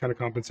get this kind of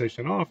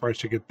compensation off, or I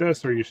should get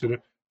this, or you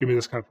should give me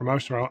this kind of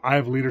promotion. Or I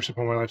have leadership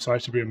in my life, so I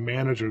should be a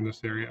manager in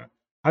this area.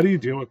 How do you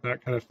deal with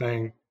that kind of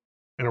thing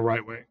in a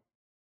right way?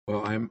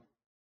 Well, I'm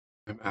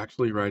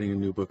actually writing a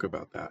new book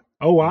about that.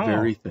 Oh, wow.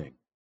 Very thing.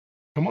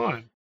 Come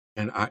on.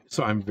 And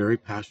I'm very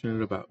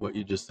passionate about what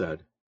you just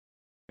said.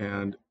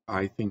 And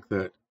I think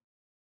that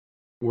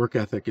work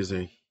ethic is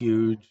a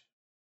huge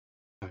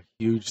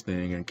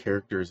thing, and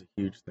character is a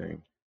huge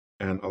thing.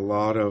 And a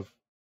lot of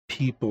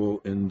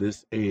people in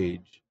this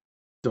age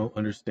don't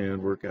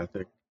understand work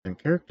ethic and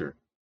character.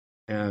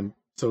 And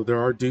so there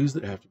are dues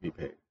that have to be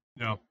paid.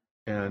 No.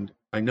 And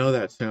I know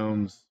that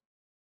sounds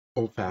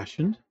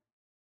old-fashioned,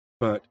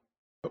 but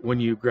when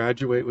you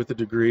graduate with a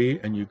degree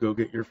and you go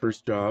get your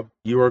first job,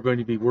 you are going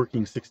to be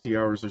working 60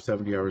 hours or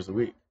 70 hours a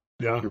week.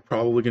 Yeah. You're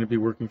probably going to be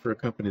working for a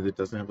company that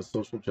doesn't have a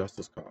social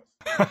justice cause.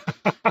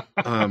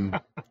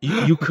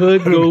 You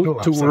could go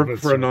to work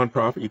for a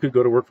nonprofit. You could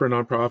go to work for a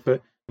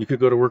nonprofit. You could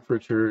go to work for a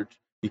church.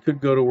 You could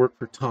go to work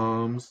for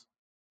Tom's,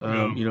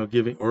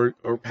 giving,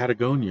 or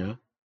Patagonia,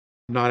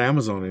 not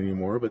Amazon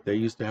anymore, but they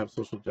used to have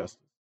social justice.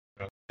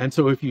 Yeah. And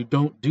so if you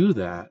don't do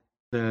that,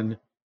 then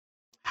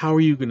how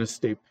are you going to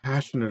stay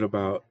passionate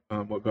about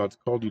what God's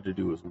called you to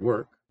do as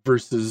work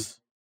versus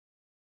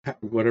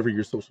whatever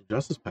your social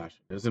justice passion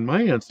is? And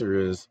my answer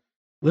is,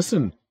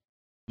 listen,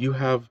 you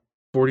have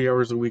 40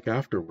 hours a week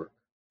after work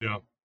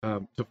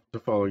to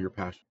follow your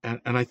passion.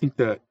 And I think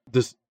that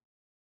this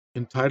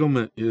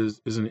entitlement is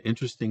an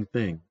interesting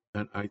thing.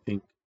 And I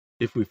think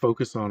if we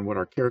focus on what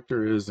our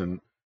character is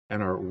and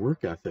our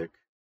work ethic,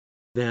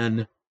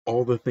 then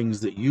all the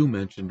things that you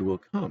mentioned will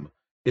come.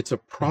 It's a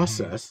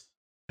process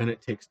and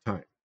it takes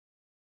time.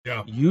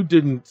 Yeah. You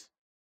didn't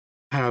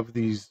have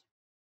these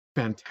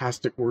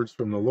fantastic words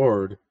from the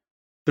Lord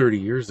 30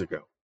 years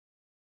ago.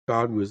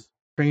 God was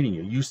training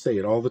you. You say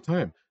it all the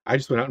time. I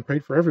just went out and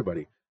prayed for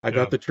everybody. I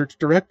got the church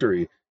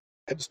directory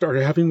and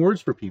started having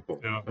words for people.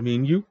 Yeah. I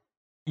mean, you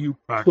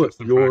put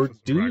your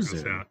dues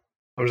in. Yeah.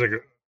 I was like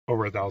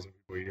over 1,000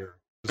 people a year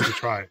just to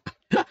try.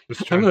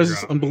 I know,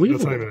 it's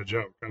unbelievable. That's not even a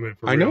joke. I mean,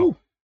 for real. I know.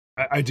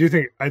 I do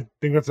think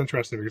that's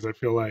interesting, because I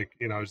feel like,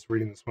 I was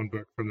reading this one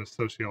book from this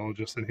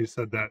sociologist, and he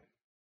said that,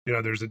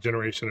 there's a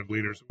generation of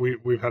leaders.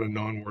 We've had a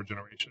non-war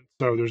generation.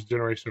 So there's a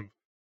generation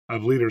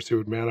of leaders who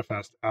would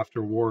manifest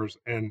after wars,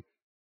 and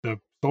the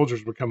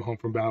soldiers would come home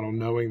from battle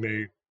knowing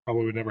they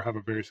probably would never have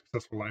a very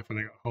successful life when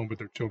they got home, but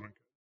their children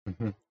could.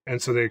 Mm-hmm.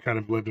 And so they kind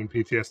of lived in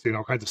PTSD and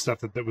all kinds of stuff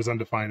that was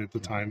undefined at the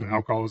time,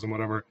 alcoholism,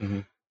 whatever. Mm-hmm.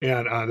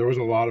 And there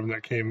wasn't a lot of them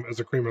that came as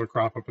a cream of the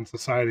crop up in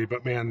society,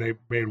 but man, they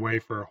made way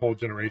for a whole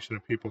generation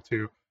of people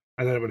too.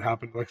 And then it would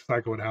happen, like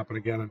cycle would happen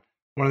again. And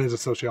one of the things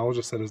a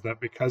sociologist said is that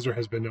because there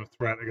has been no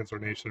threat against our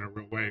nation in a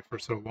real way for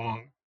so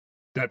long,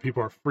 that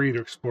people are free to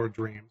explore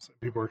dreams.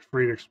 People are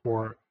free to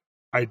explore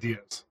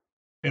ideas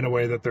in a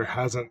way that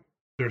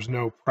there's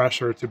no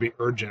pressure to be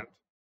urgent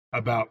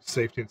about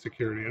safety and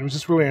security. And it was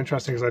just really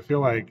interesting, because I feel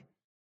like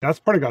that's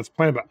part of God's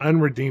plan, but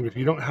unredeemed, if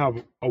you don't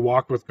have a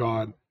walk with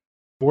God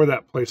for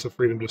that place of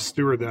freedom to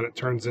steward that, it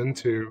turns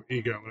into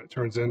ego, and it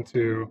turns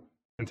into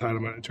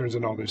entitlement, it turns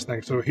into all these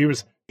things. So he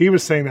was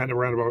saying that in a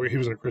roundabout way. He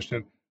wasn't a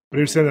Christian, but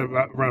he was saying that in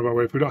a roundabout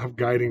way. If we don't have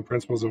guiding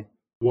principles of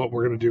what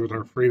we're going to do with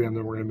our freedom,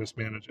 then we're going to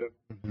mismanage it.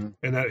 Mm-hmm.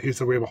 And that he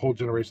said we have a whole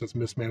generation that's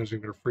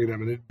mismanaging their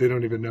freedom, and they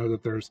don't even know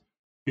that there's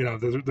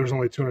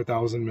only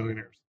 200,000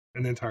 millionaires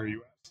in the entire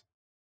U.S.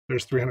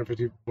 There's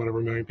 350 whatever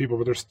million people,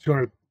 but there's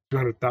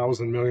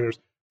 200,000 millionaires.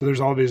 So there's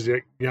all these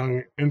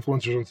young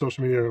influencers on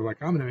social media who are like,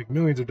 I'm going to make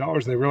millions of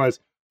dollars. And they realize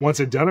once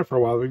they've done it for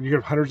a while, you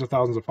get hundreds of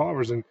thousands of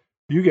followers, and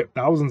you get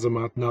thousands a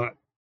month, not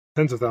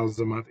tens of thousands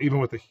a month. Even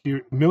with the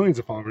huge millions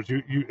of followers,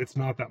 it's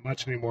not that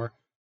much anymore.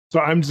 So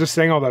I'm just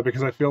saying all that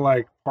because I feel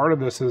like part of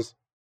this is,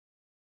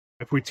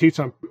 if we teach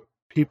on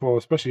people,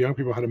 especially young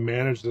people, how to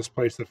manage this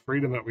place of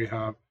freedom that we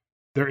have,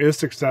 there is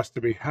success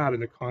to be had in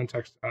the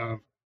context of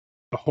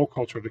the whole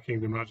culture of the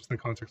kingdom, not just in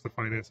the context of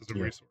finances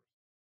and resources.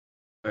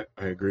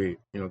 I agree.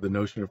 The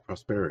notion of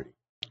prosperity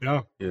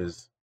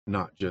is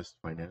not just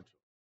financial.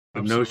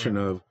 The notion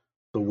of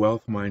the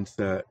wealth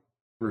mindset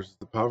versus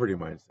the poverty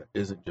mindset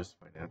isn't just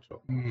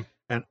financial. Mm.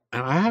 And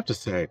I have to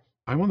say,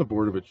 I'm on the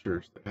board of a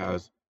church that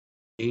has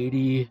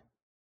 80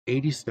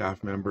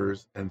 staff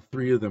members, and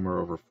 3 of them are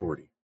over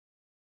 40.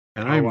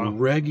 And Oh, I'm wow.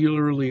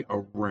 regularly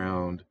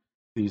around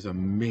these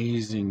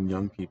amazing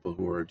young people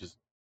who are just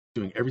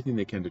doing everything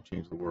they can to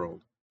change the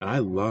world. And I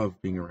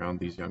love being around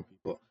these young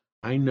people.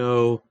 I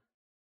know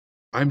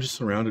I'm just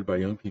surrounded by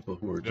young people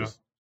who are just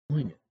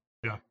doing it.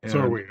 Yeah. And, So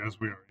are we, as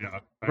we are. Yeah.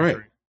 I right.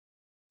 agree.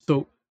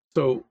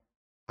 So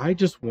I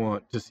just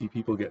want to see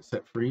people get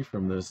set free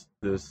from this,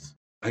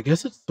 I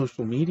guess it's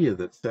social media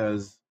that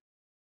says,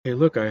 hey,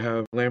 look, I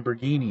have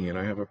Lamborghini and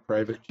I have a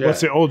private jet. Well,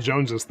 it's the old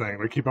Joneses thing.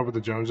 Like, keep up with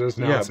the Joneses.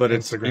 Now yeah, but Instagram.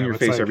 it's in your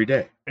face like, every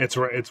day. It's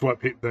right. It's what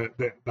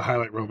the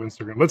highlight reel of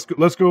Instagram.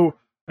 Let's go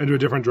into a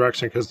different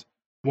direction, because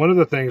one of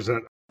the things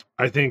that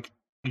I think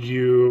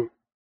you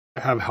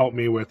have helped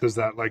me with is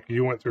that, like,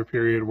 you went through a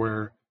period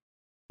where,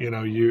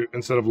 you,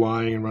 instead of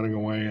lying and running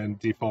away and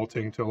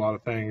defaulting to a lot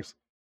of things,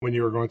 when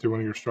you were going through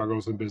one of your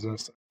struggles in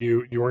business, you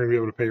weren't going to be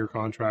able to pay your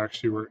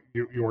contracts. You weren't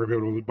going to be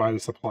able to buy the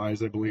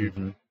supplies, I believe.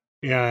 Mm-hmm.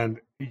 And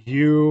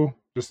you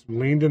just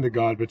leaned into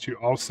God, but you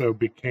also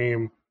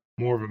became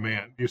more of a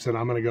man. You said,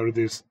 I'm going to go to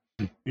these,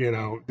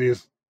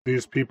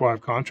 these people I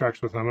have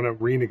contracts with. I'm going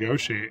to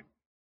renegotiate,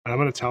 and I'm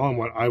going to tell them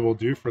what I will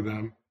do for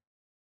them,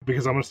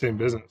 because I'm going to stay in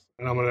business,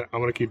 and I'm going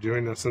to keep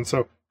doing this. And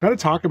so kind of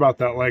talk about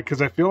that, like,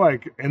 because I feel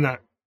like in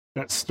that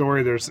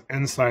story, there's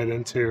insight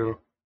into,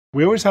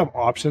 we always have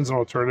options and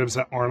alternatives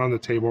that aren't on the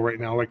table right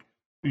now. Like,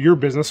 your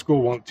business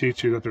school won't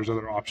teach you that there's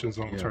other options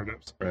and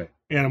alternatives. Right.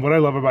 And what I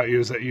love about you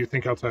is that you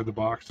think outside the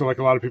box. So, like,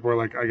 a lot of people are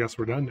like, I guess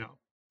we're done now.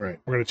 Right.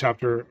 We're going to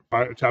chapter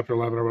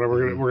 11 or whatever.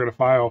 Mm-hmm. We're going to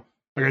file.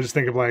 Like, I just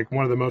think of, like,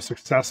 one of the most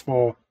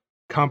successful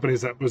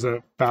companies that was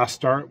a fast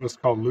start was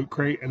called Loot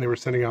Crate, and they were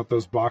sending out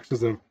those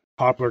boxes of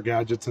popular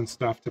gadgets and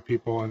stuff to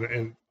people,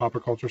 and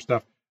popular culture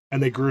stuff.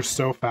 And they grew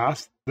so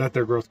fast that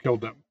their growth killed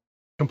them.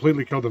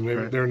 Completely killed them.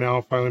 They're now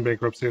filing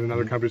bankruptcy, and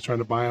another company's trying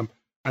to buy them.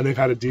 And they've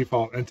had a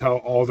default and tell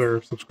all their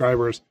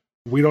subscribers,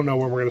 we don't know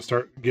when we're going to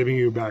start giving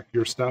you back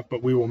your stuff,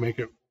 but we will make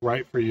it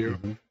right for you.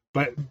 Mm-hmm.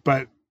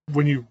 But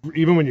when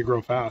you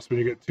grow fast, when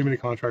you get too many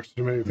contracts,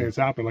 too many things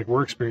happen, like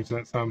we're experiencing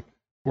that some,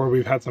 where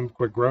we've had some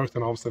quick growth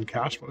and all of a sudden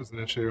cash flow is an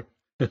issue.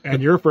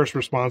 And your first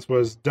response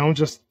was, don't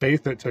just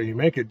faith it till you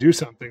make it. Do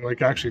something.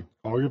 Like, actually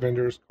call your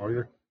vendors, call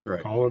your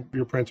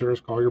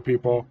printers, call your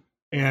people,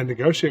 and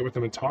negotiate with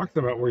them and talk to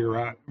them about where you're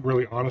at,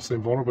 really honestly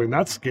and vulnerably. And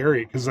that's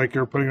scary, because, like,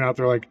 you're putting it out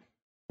there, like,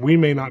 we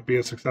may not be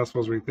as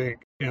successful as we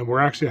think, and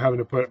we're actually having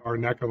to put our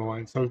neck on the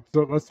line. So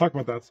let's talk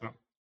about that some.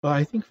 Well,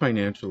 I think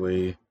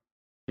financially,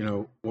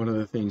 one of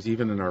the things,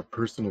 even in our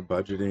personal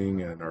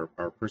budgeting and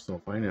our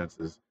personal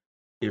finances,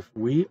 if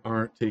we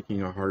aren't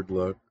taking a hard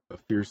look, a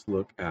fierce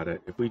look at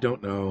it, if we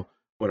don't know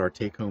what our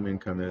take-home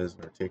income is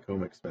and our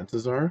take-home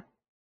expenses are,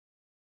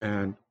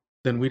 and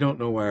then we don't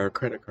know why our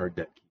credit card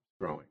debt keeps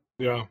growing.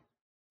 Yeah.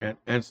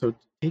 And so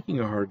taking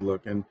a hard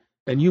look, and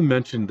you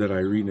mentioned that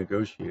I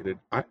renegotiated.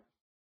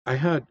 I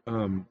had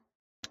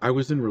I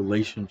was in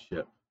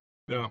relationship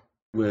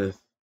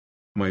with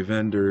my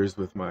vendors,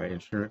 with my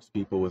insurance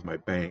people, with my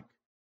bank.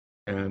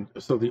 And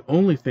so the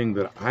only thing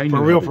that I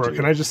knew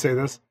can I just say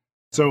this?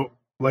 So,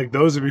 like,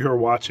 those of you who are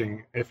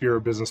watching, if you're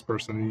a business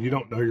person and you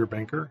don't know your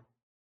banker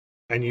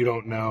and you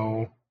don't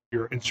know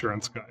your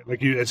insurance guy,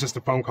 like, it's just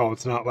a phone call.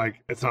 It's not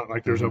like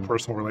there's no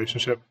personal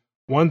relationship.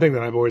 One thing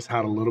that I've always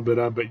had a little bit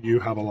of, but you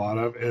have a lot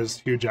of, is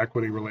huge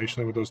equity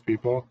relationally with those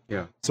people.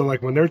 Yeah. So,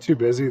 like, when they're too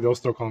busy, they'll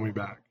still call me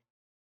back.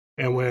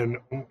 And when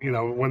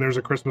there's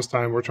a Christmas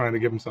time, we're trying to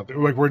give them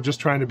something. Like, we're just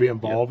trying to be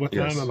involved with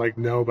them and, like,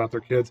 know about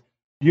their kids.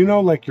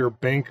 Like, your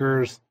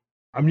bankers,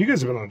 you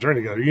guys have been on a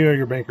journey together.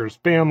 Your bankers'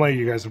 family.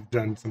 You guys have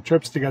done some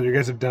trips together. You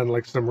guys have done,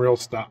 like, some real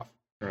stuff.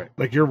 Right.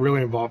 Like, you're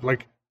really involved.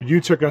 Like, you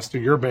took us to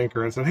your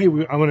banker and said, hey,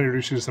 I want to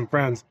introduce you to some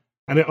friends.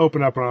 And it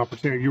opened up an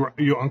opportunity.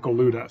 You Uncle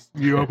Lude us.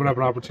 You opened up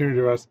an opportunity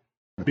to us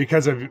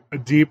because of a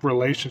deep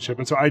relationship.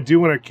 And so I do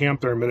want to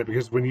camp there a minute,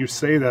 because when you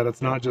say that,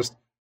 it's not just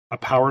a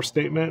power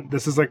statement.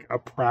 This is like a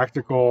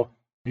practical,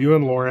 you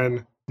and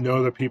Lauren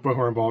know the people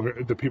who are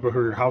involved, the people who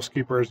are your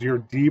housekeepers. You're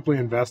deeply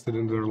invested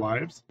into their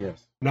lives.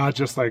 Yes. Not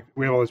just like,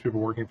 we have all these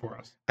people working for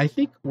us. I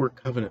think we're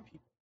covenant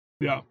people.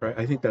 Yeah. Right.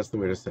 I think that's the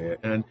way to say it.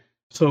 And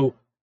so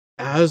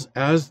as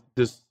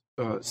this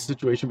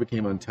situation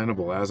became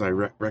untenable, as I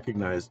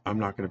recognized I'm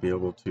not going to be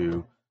able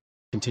to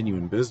continue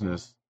in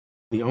business,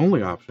 the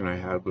only option I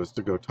had was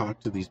to go talk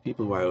to these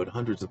people who I owed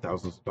hundreds of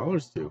thousands of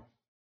dollars to.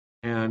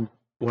 And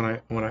when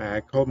I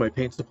called my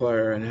paint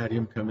supplier and had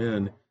him come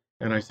in,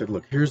 and I said,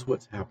 look, here's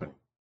what's happening.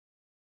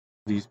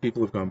 These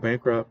people have gone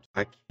bankrupt.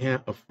 I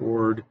can't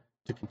afford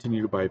to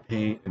continue to buy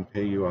paint and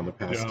pay you on the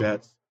past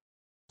debts.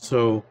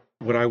 So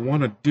what I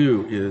want to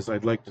do is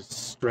I'd like to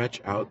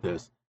stretch out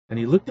this. And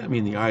he looked at me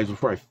in the eyes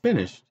before I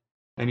finished,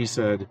 and he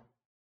said,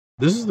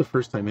 this is the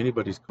first time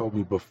anybody's called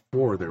me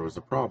before there was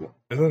a problem.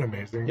 Isn't that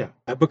amazing? Yeah,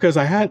 because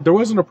there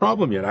wasn't a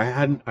problem yet.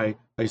 I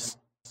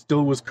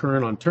still was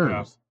current on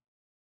terms,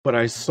 but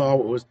I saw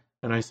what was,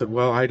 and I said,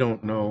 well, I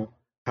don't know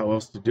how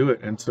else to do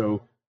it. And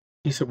so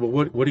he said, well,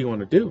 what do you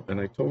want to do? And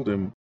I told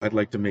him I'd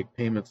like to make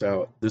payments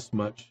out this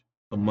much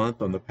a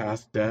month on the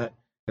past debt,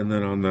 and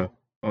then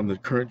on the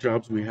current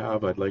jobs we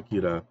have, I'd like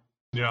you to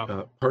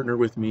partner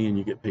with me, and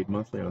you get paid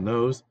monthly on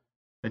those.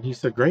 And he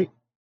said, great.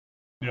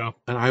 Yeah.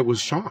 And I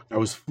was shocked. I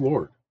was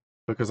floored,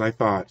 because I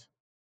thought,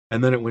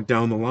 and then it went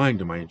down the line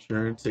to my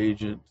insurance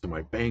agent, to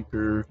my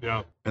banker,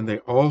 and they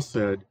all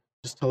said,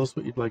 just tell us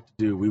what you'd like to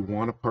do. We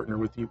want to partner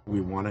with you.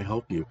 We want to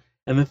help you.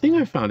 And the thing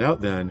I found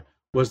out then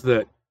was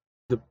that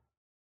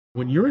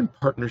when you're in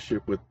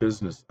partnership with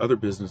other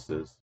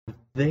businesses,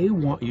 they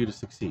want you to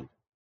succeed.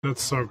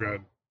 That's so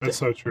good. That's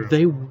so true.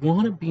 They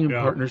want to be in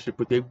partnership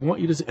with. They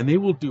want you to, and they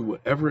will do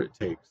whatever it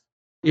takes.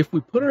 If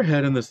we put our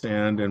head in the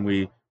sand and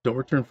we don't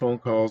return phone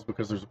calls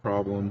because there's a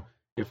problem,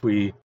 if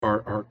we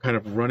are kind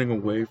of running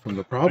away from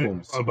the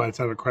problems, by the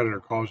time the creditor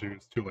calls you,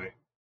 it's too late.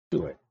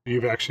 Too late.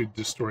 You've actually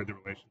destroyed the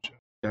relationship.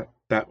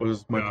 That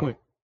was my point.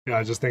 Yeah,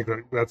 I just think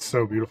that's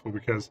so beautiful,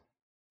 because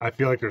I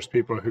feel like there's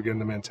people who get in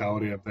the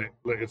mentality of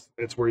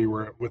it's where you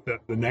were with the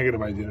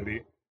negative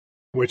identity,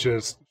 which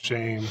is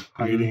shame,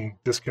 hiding,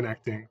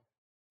 disconnecting.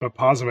 But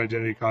positive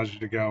identity causes you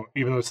to go,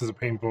 even though this is a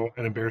painful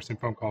and embarrassing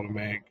phone call to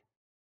make,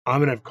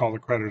 I'm going to call the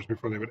creditors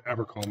before they would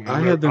ever call me.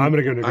 I'm going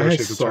to go negotiate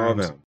the terms. I saw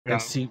them. Yeah.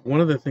 And see, one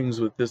of the things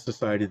with this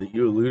society that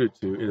you alluded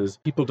to is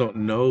people don't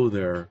know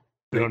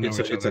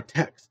it's a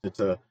text, it's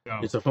a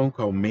phone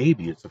call,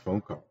 maybe it's a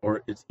phone call,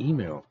 or it's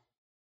email.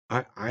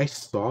 I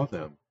saw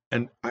them,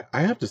 and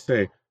I have to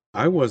say,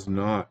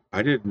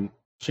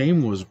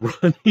 shame was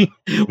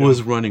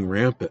running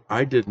rampant.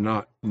 I did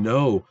not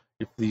know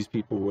if these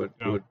people would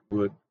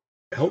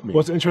help me. Well,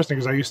 it's interesting,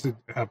 because I used to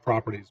have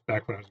properties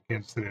back when I was in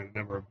Kansas City, a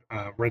number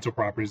of rental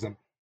properties, and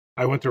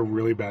I went through a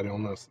really bad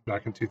illness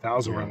back in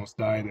 2000 where I almost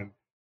died,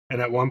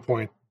 and at one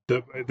point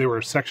they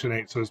were Section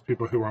 8, so there's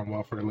people who were on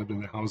welfare, lived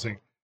in the housing,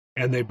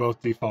 and they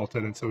both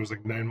defaulted, and so it was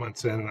like 9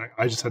 months in, and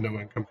I just had no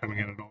income coming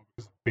in at all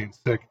because of being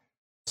sick.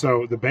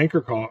 So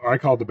I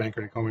called the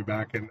banker, and he called me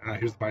back, and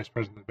he was the vice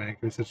president of the bank,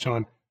 and he said,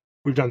 Shawn,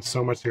 we've done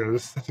so much together.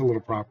 This is such a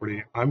little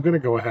property. I'm going to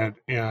go ahead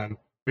and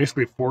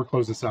basically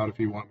foreclose this out if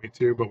you want me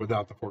to, but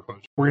without the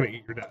foreclosure. We're going to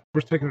eat your debt.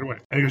 We're just taking it away.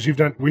 And he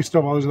goes, we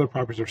still have all these other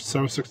properties. They're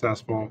so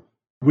successful.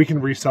 We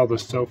can resell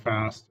this so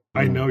fast.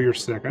 I know you're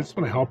sick. I just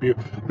want to help you.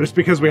 But it's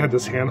because we had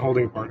this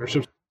hand-holding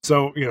partnership.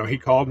 So, he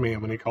called me,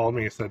 and when he called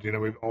me, he said, we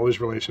have all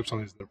these relationships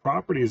on these other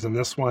properties, and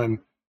this one,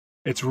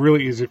 it's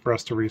really easy for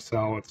us to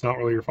resell. It's not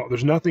really your fault.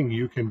 There's nothing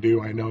you can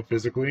do, I know,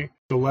 physically.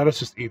 So let us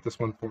just eat this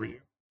one for you.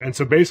 And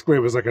so basically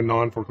it was like a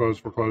non-foreclosed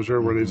foreclosure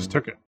where they just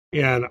took it.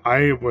 And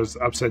I was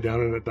upside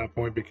down at that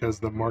point because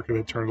the market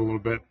had turned a little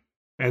bit.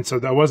 And so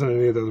that wasn't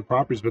any of the other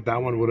properties, but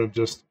that one would have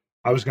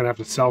I was going to have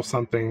to sell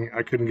something.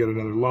 I couldn't get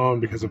another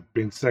loan because of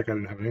being sick. I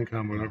didn't have an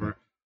income, whatever.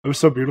 It was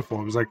so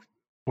beautiful. It was like,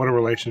 what a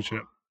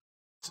relationship.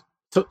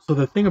 So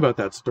the thing about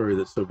that story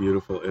that's so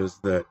beautiful is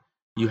that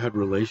you had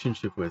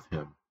relationship with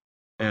him,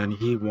 and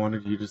he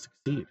wanted you to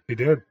succeed. He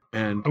did.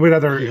 And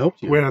he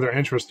helped you. We had other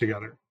interests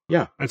together.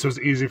 Yeah. And so it's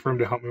easy for him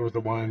to help me with the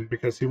wine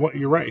because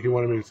you're right. He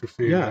wanted me to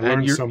succeed. Yeah. I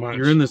learned so much.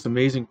 You're in this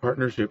amazing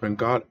partnership, and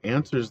God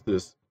answers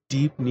this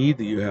deep need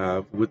that you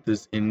have with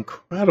this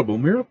incredible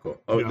miracle,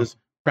 this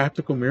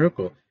practical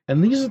miracle.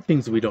 And these are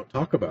things that we don't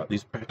talk about,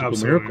 these practical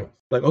miracles.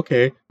 Like,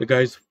 okay, the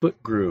guy's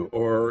foot grew,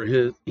 or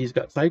he's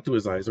got sight to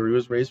his eyes, or he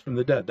was raised from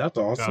the dead. That's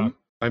awesome. Yeah.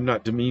 I'm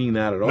not demeaning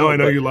that at all. No, I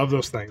know you love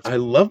those things. I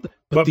love them.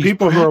 But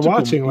people who are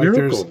watching, I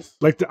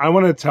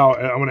want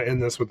to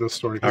end this with this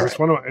story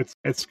because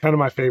it's kind of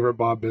my favorite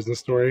Bob business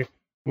story.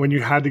 When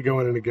you had to go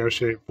in and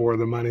negotiate for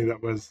the money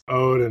that was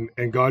owed,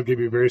 and God gave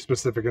you very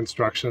specific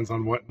instructions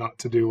on what not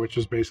to do, which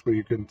was basically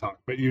you couldn't talk.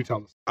 But you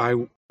tell us.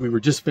 We were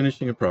just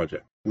finishing a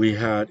project. We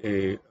had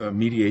a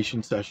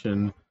mediation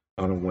session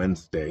on a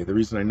Wednesday. The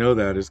reason I know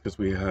that is because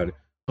we had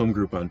home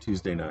group on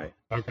Tuesday night.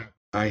 Okay.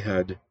 I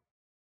had,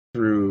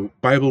 through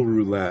Bible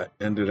roulette,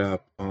 ended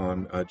up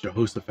on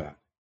Jehoshaphat,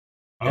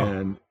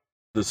 and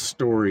the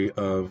story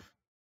of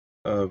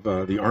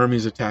the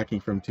armies attacking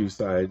from two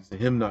sides,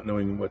 him not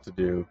knowing what to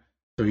do,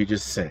 so he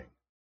just sang.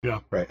 Yeah.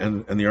 Right.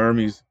 And the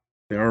armies.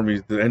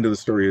 The end of the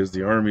story is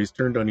the armies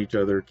turned on each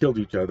other, killed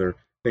each other.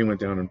 They went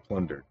down and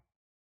plundered.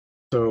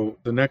 So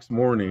the next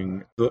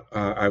morning,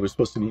 I was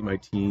supposed to meet my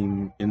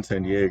team in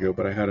San Diego,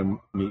 but I had them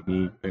meet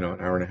me, an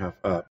hour and a half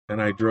up.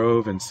 And I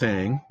drove and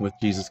sang with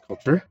Jesus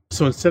Culture.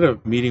 So instead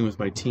of meeting with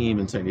my team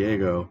in San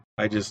Diego,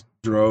 I just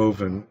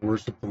drove and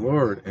worshiped the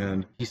Lord.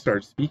 And he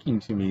started speaking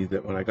to me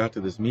that when I got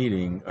to this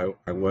meeting,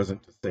 I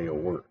wasn't to say a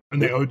word.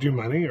 And they owed you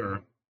money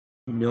or?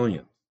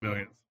 Millions.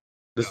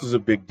 This was a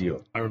big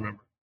deal. I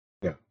remember.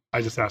 Yeah.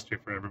 I just asked you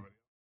for everybody.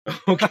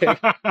 Okay.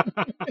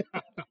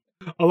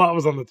 A lot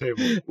was on the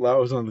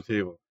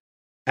table.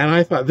 And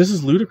I thought, this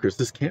is ludicrous.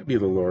 This can't be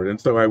the Lord. And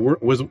so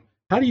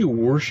how do you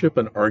worship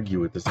and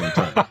argue at the same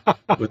time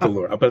with the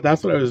Lord? But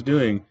that's what I was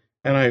doing.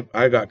 And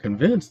I got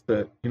convinced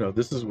that,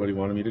 this is what he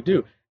wanted me to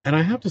do. And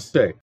I have to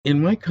say,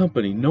 in my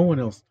company, no one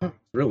else talks,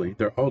 really.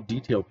 They're all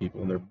detail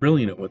people, and they're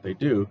brilliant at what they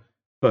do.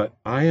 But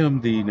I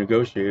am the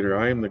negotiator.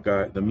 I am the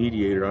guy, the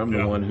mediator. I'm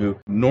the one who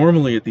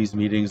normally at these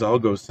meetings, I'll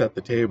go set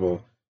the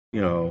table,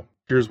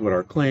 here's what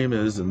our claim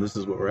is, and this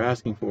is what we're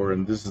asking for,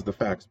 and this is the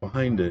facts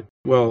behind it.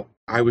 Well,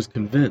 I was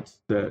convinced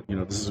that,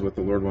 this is what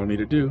the Lord wanted me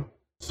to do.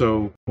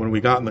 So when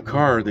we got in the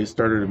car, they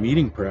started a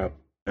meeting prep,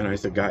 and I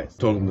said, guys,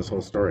 told them this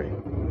whole story.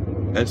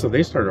 And so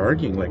they started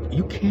arguing, like,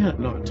 you can't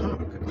not talk.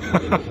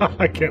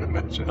 I can't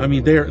imagine. I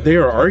mean, they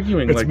are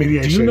arguing, it's like,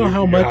 mediation. Do you know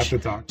how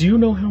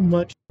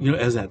much you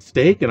is at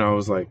stake? And I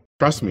was like,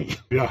 trust me.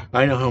 Yeah.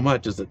 I know how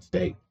much is at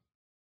stake.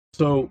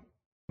 So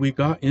we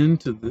got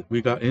into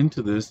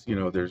this,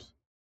 there's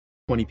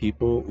 20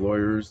 people,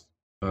 lawyers,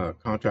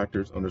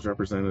 contractors, owners,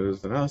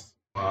 representatives, and us.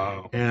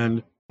 Wow.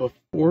 And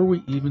before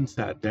we even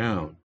sat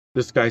down,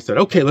 this guy said,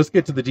 okay, let's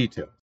get to the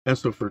details. And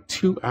so for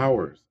 2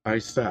 hours, I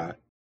sat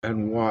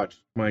and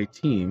watched my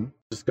team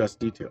discuss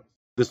details.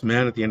 This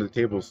man at the end of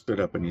the table stood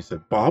up and he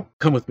said, Bob,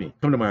 come with me.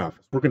 Come to my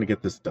office. We're going to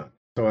get this done.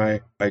 So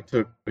I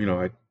took,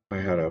 I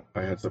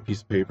had some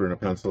piece of paper and a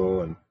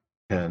pencil and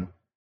pen.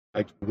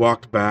 I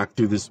walked back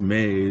through this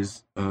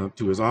maze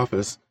to his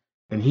office,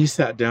 and he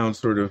sat down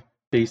sort of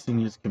facing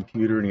his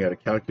computer, and he had a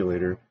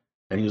calculator,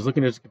 and he was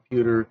looking at his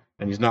computer,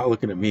 and he's not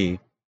looking at me,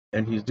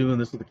 and he's doing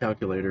this with the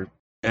calculator,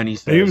 and he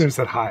says... You haven't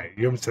said hi.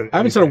 You haven't said I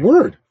haven't said a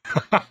word.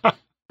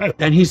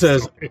 And he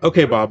says,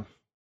 okay, Bob,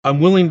 I'm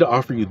willing to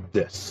offer you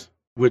this,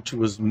 which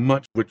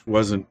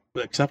wasn't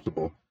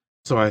acceptable.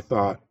 So I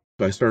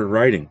started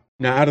writing.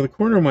 Now, out of the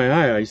corner of my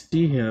eye, I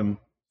see him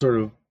sort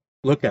of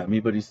look at me,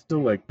 but he's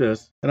still like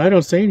this, and I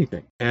don't say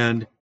anything.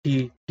 And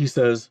he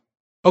says,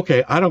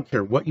 okay, I don't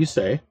care what you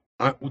say.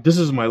 This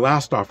is my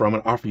last offer. I'm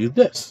going to offer you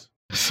this.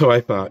 So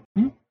I thought,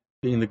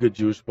 being the good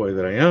Jewish boy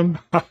that I am,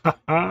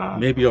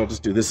 maybe I'll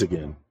just do this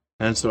again.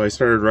 And so I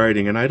started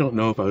writing, and I don't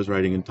know if I was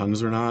writing in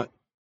tongues or not.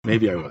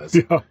 Maybe I was.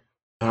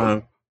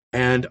 Yeah.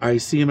 And I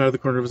see him out of the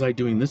corner of his eye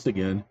doing this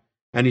again,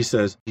 and he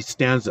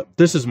stands up.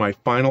 This is my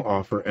final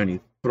offer, and he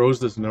throws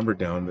this number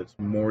down that's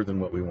more than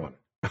what we wanted.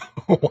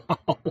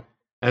 Wow.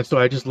 And so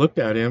I just looked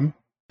at him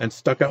and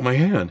stuck out my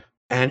hand.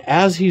 And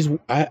as he's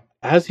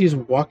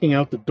walking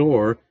out the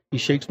door, he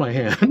shakes my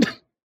hand,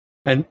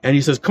 and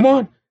he says, "Come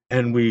on."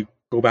 And we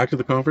go back to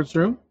the conference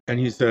room, and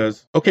he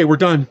says, "Okay, we're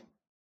done.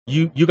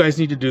 You guys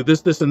need to do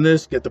this, this, and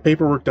this. Get the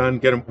paperwork done.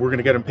 We're going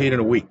to get them paid in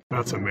a week."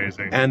 That's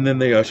amazing. And then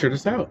they ushered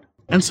us out.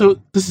 And so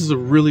this is a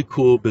really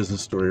cool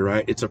business story,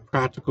 right? It's a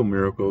practical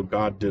miracle.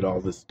 God did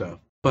all this stuff.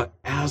 But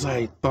as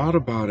I thought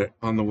about it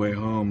on the way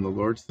home, the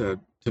Lord said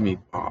to me,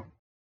 "Bob,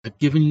 I've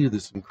given you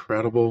this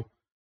incredible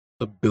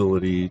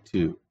ability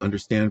to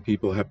understand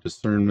people, have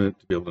discernment,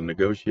 to be able to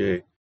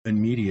negotiate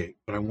and mediate.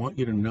 But I want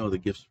you to know the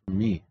gifts from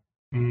me.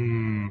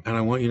 And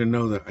I want you to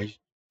know that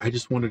I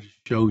just wanted to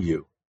show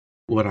you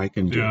what I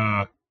can do."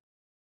 Yeah.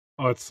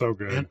 Oh, it's so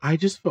good. And I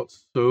just felt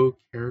so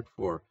cared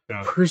for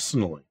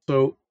personally.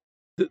 So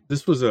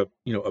this was a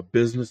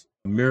business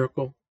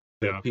miracle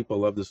that people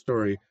love the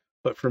story.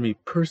 But for me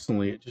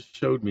personally, it just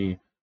showed me,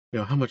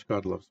 how much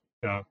God loves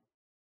me. Yeah.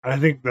 I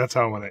think that's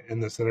how I want to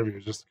end this interview,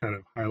 just kind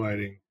of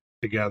highlighting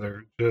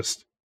together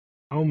just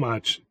how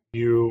much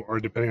you are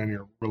depending on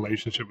your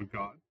relationship with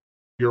God,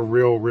 your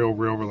real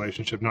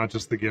relationship, not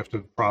just the gift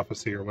of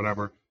prophecy or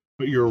whatever,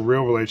 but your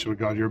real relationship with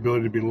God, your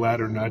ability to be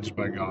led or nudged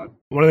by God.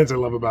 One of the things I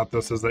love about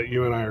this is that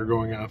you and I are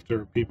going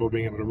after people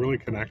being able to really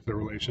connect their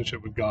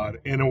relationship with God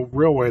in a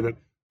real way that,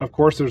 of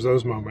course, there's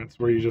those moments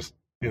where you just,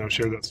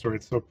 share that story.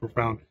 It's so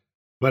profound,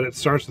 but it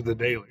starts with the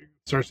daily.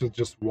 It starts with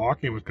just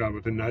walking with God,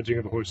 with the nudging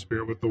of the Holy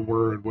Spirit, with the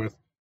Word, with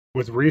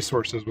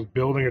resources, with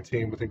building a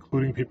team, with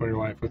including people in your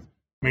life, with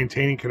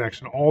maintaining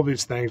connection, all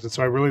these things. And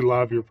so I really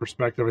love your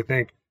perspective. I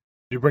think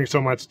you bring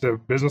so much to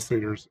business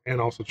leaders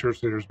and also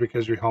church leaders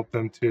because you help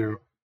them to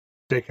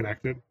stay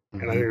connected.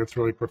 And I think it's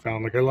really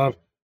profound. Like, I love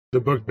the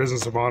book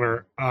Business of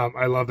Honor.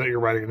 I love that you're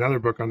writing another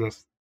book on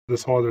this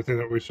whole other thing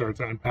that we started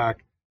to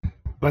unpack.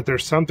 But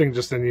there's something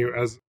just in you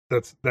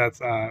that's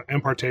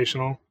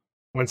impartational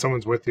when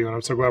someone's with you. And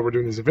I'm so glad we're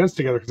doing these events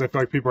together because I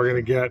feel like people are going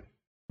to get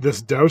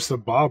this dose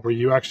of Bob where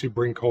you actually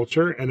bring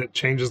culture and it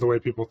changes the way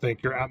people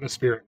think. You're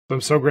atmospheric. So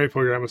I'm so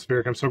grateful you're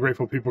atmospheric. I'm so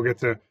grateful people get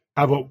to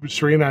have what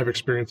Sheree and I have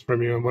experienced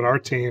from you and what our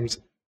teams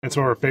and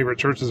some of our favorite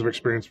churches have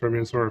experienced from you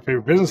and some of our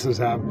favorite businesses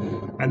have.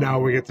 And now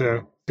we get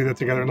to see that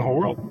together in the whole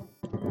world.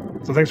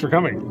 So thanks for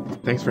coming.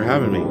 Thanks for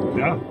having me.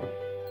 Yeah.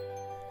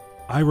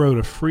 I wrote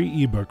a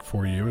free ebook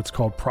for you. It's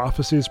called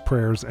Prophecies,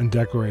 Prayers, and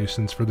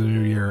Declarations for the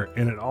New Year.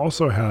 And it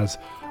also has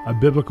a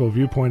biblical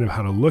viewpoint of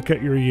how to look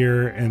at your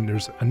year. And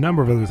there's a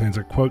number of other things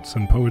like quotes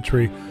and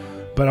poetry.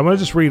 But I'm going to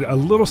just read a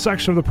little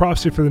section of the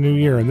prophecy for the new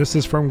year. And this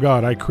is from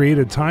God. "I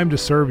created time to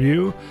serve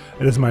you.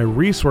 It is my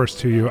resource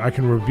to you. I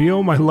can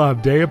reveal my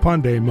love day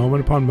upon day,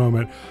 moment upon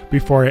moment.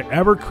 Before I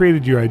ever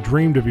created you, I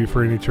dreamed of you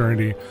for an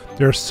eternity.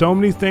 There are so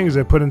many things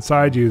I put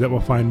inside you that will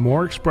find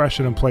more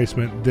expression and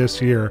placement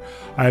this year.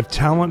 I have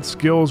talents,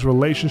 skills,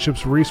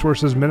 relationships,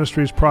 resources,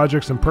 ministries,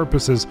 projects, and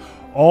purposes,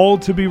 all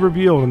to be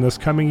revealed in this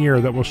coming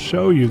year that will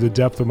show you the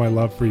depth of my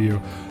love for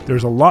you."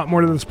 There's a lot more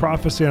to this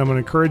prophecy, and I'm going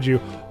to encourage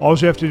you. All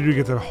you have to do to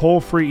get the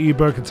whole free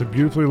ebook, it's a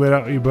beautifully laid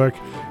out ebook,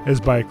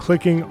 is by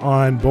clicking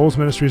on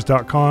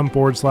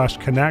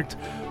bolzministries.com/connect,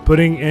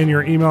 putting in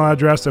your email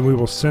address, and we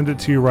will send it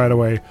to you right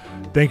away.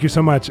 Thank you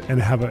so much,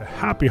 and have a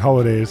happy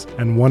holidays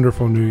and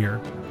wonderful New Year.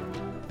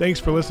 Thanks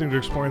for listening to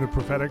Exploring the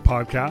Prophetic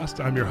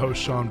podcast. I'm your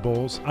host, Shawn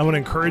Bolz. I want to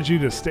encourage you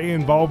to stay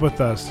involved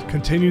with us.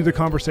 Continue the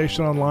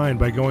conversation online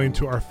by going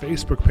to our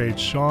Facebook page.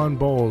 Shawn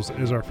Bolz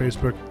is our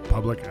Facebook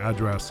public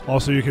address.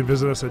 Also, you can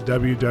visit us at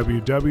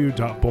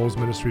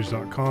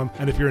www.bolzministries.com.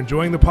 And if you're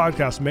enjoying the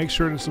podcast, make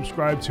sure to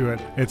subscribe to it.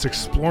 It's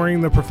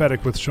Exploring the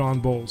Prophetic with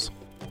Shawn Bolz.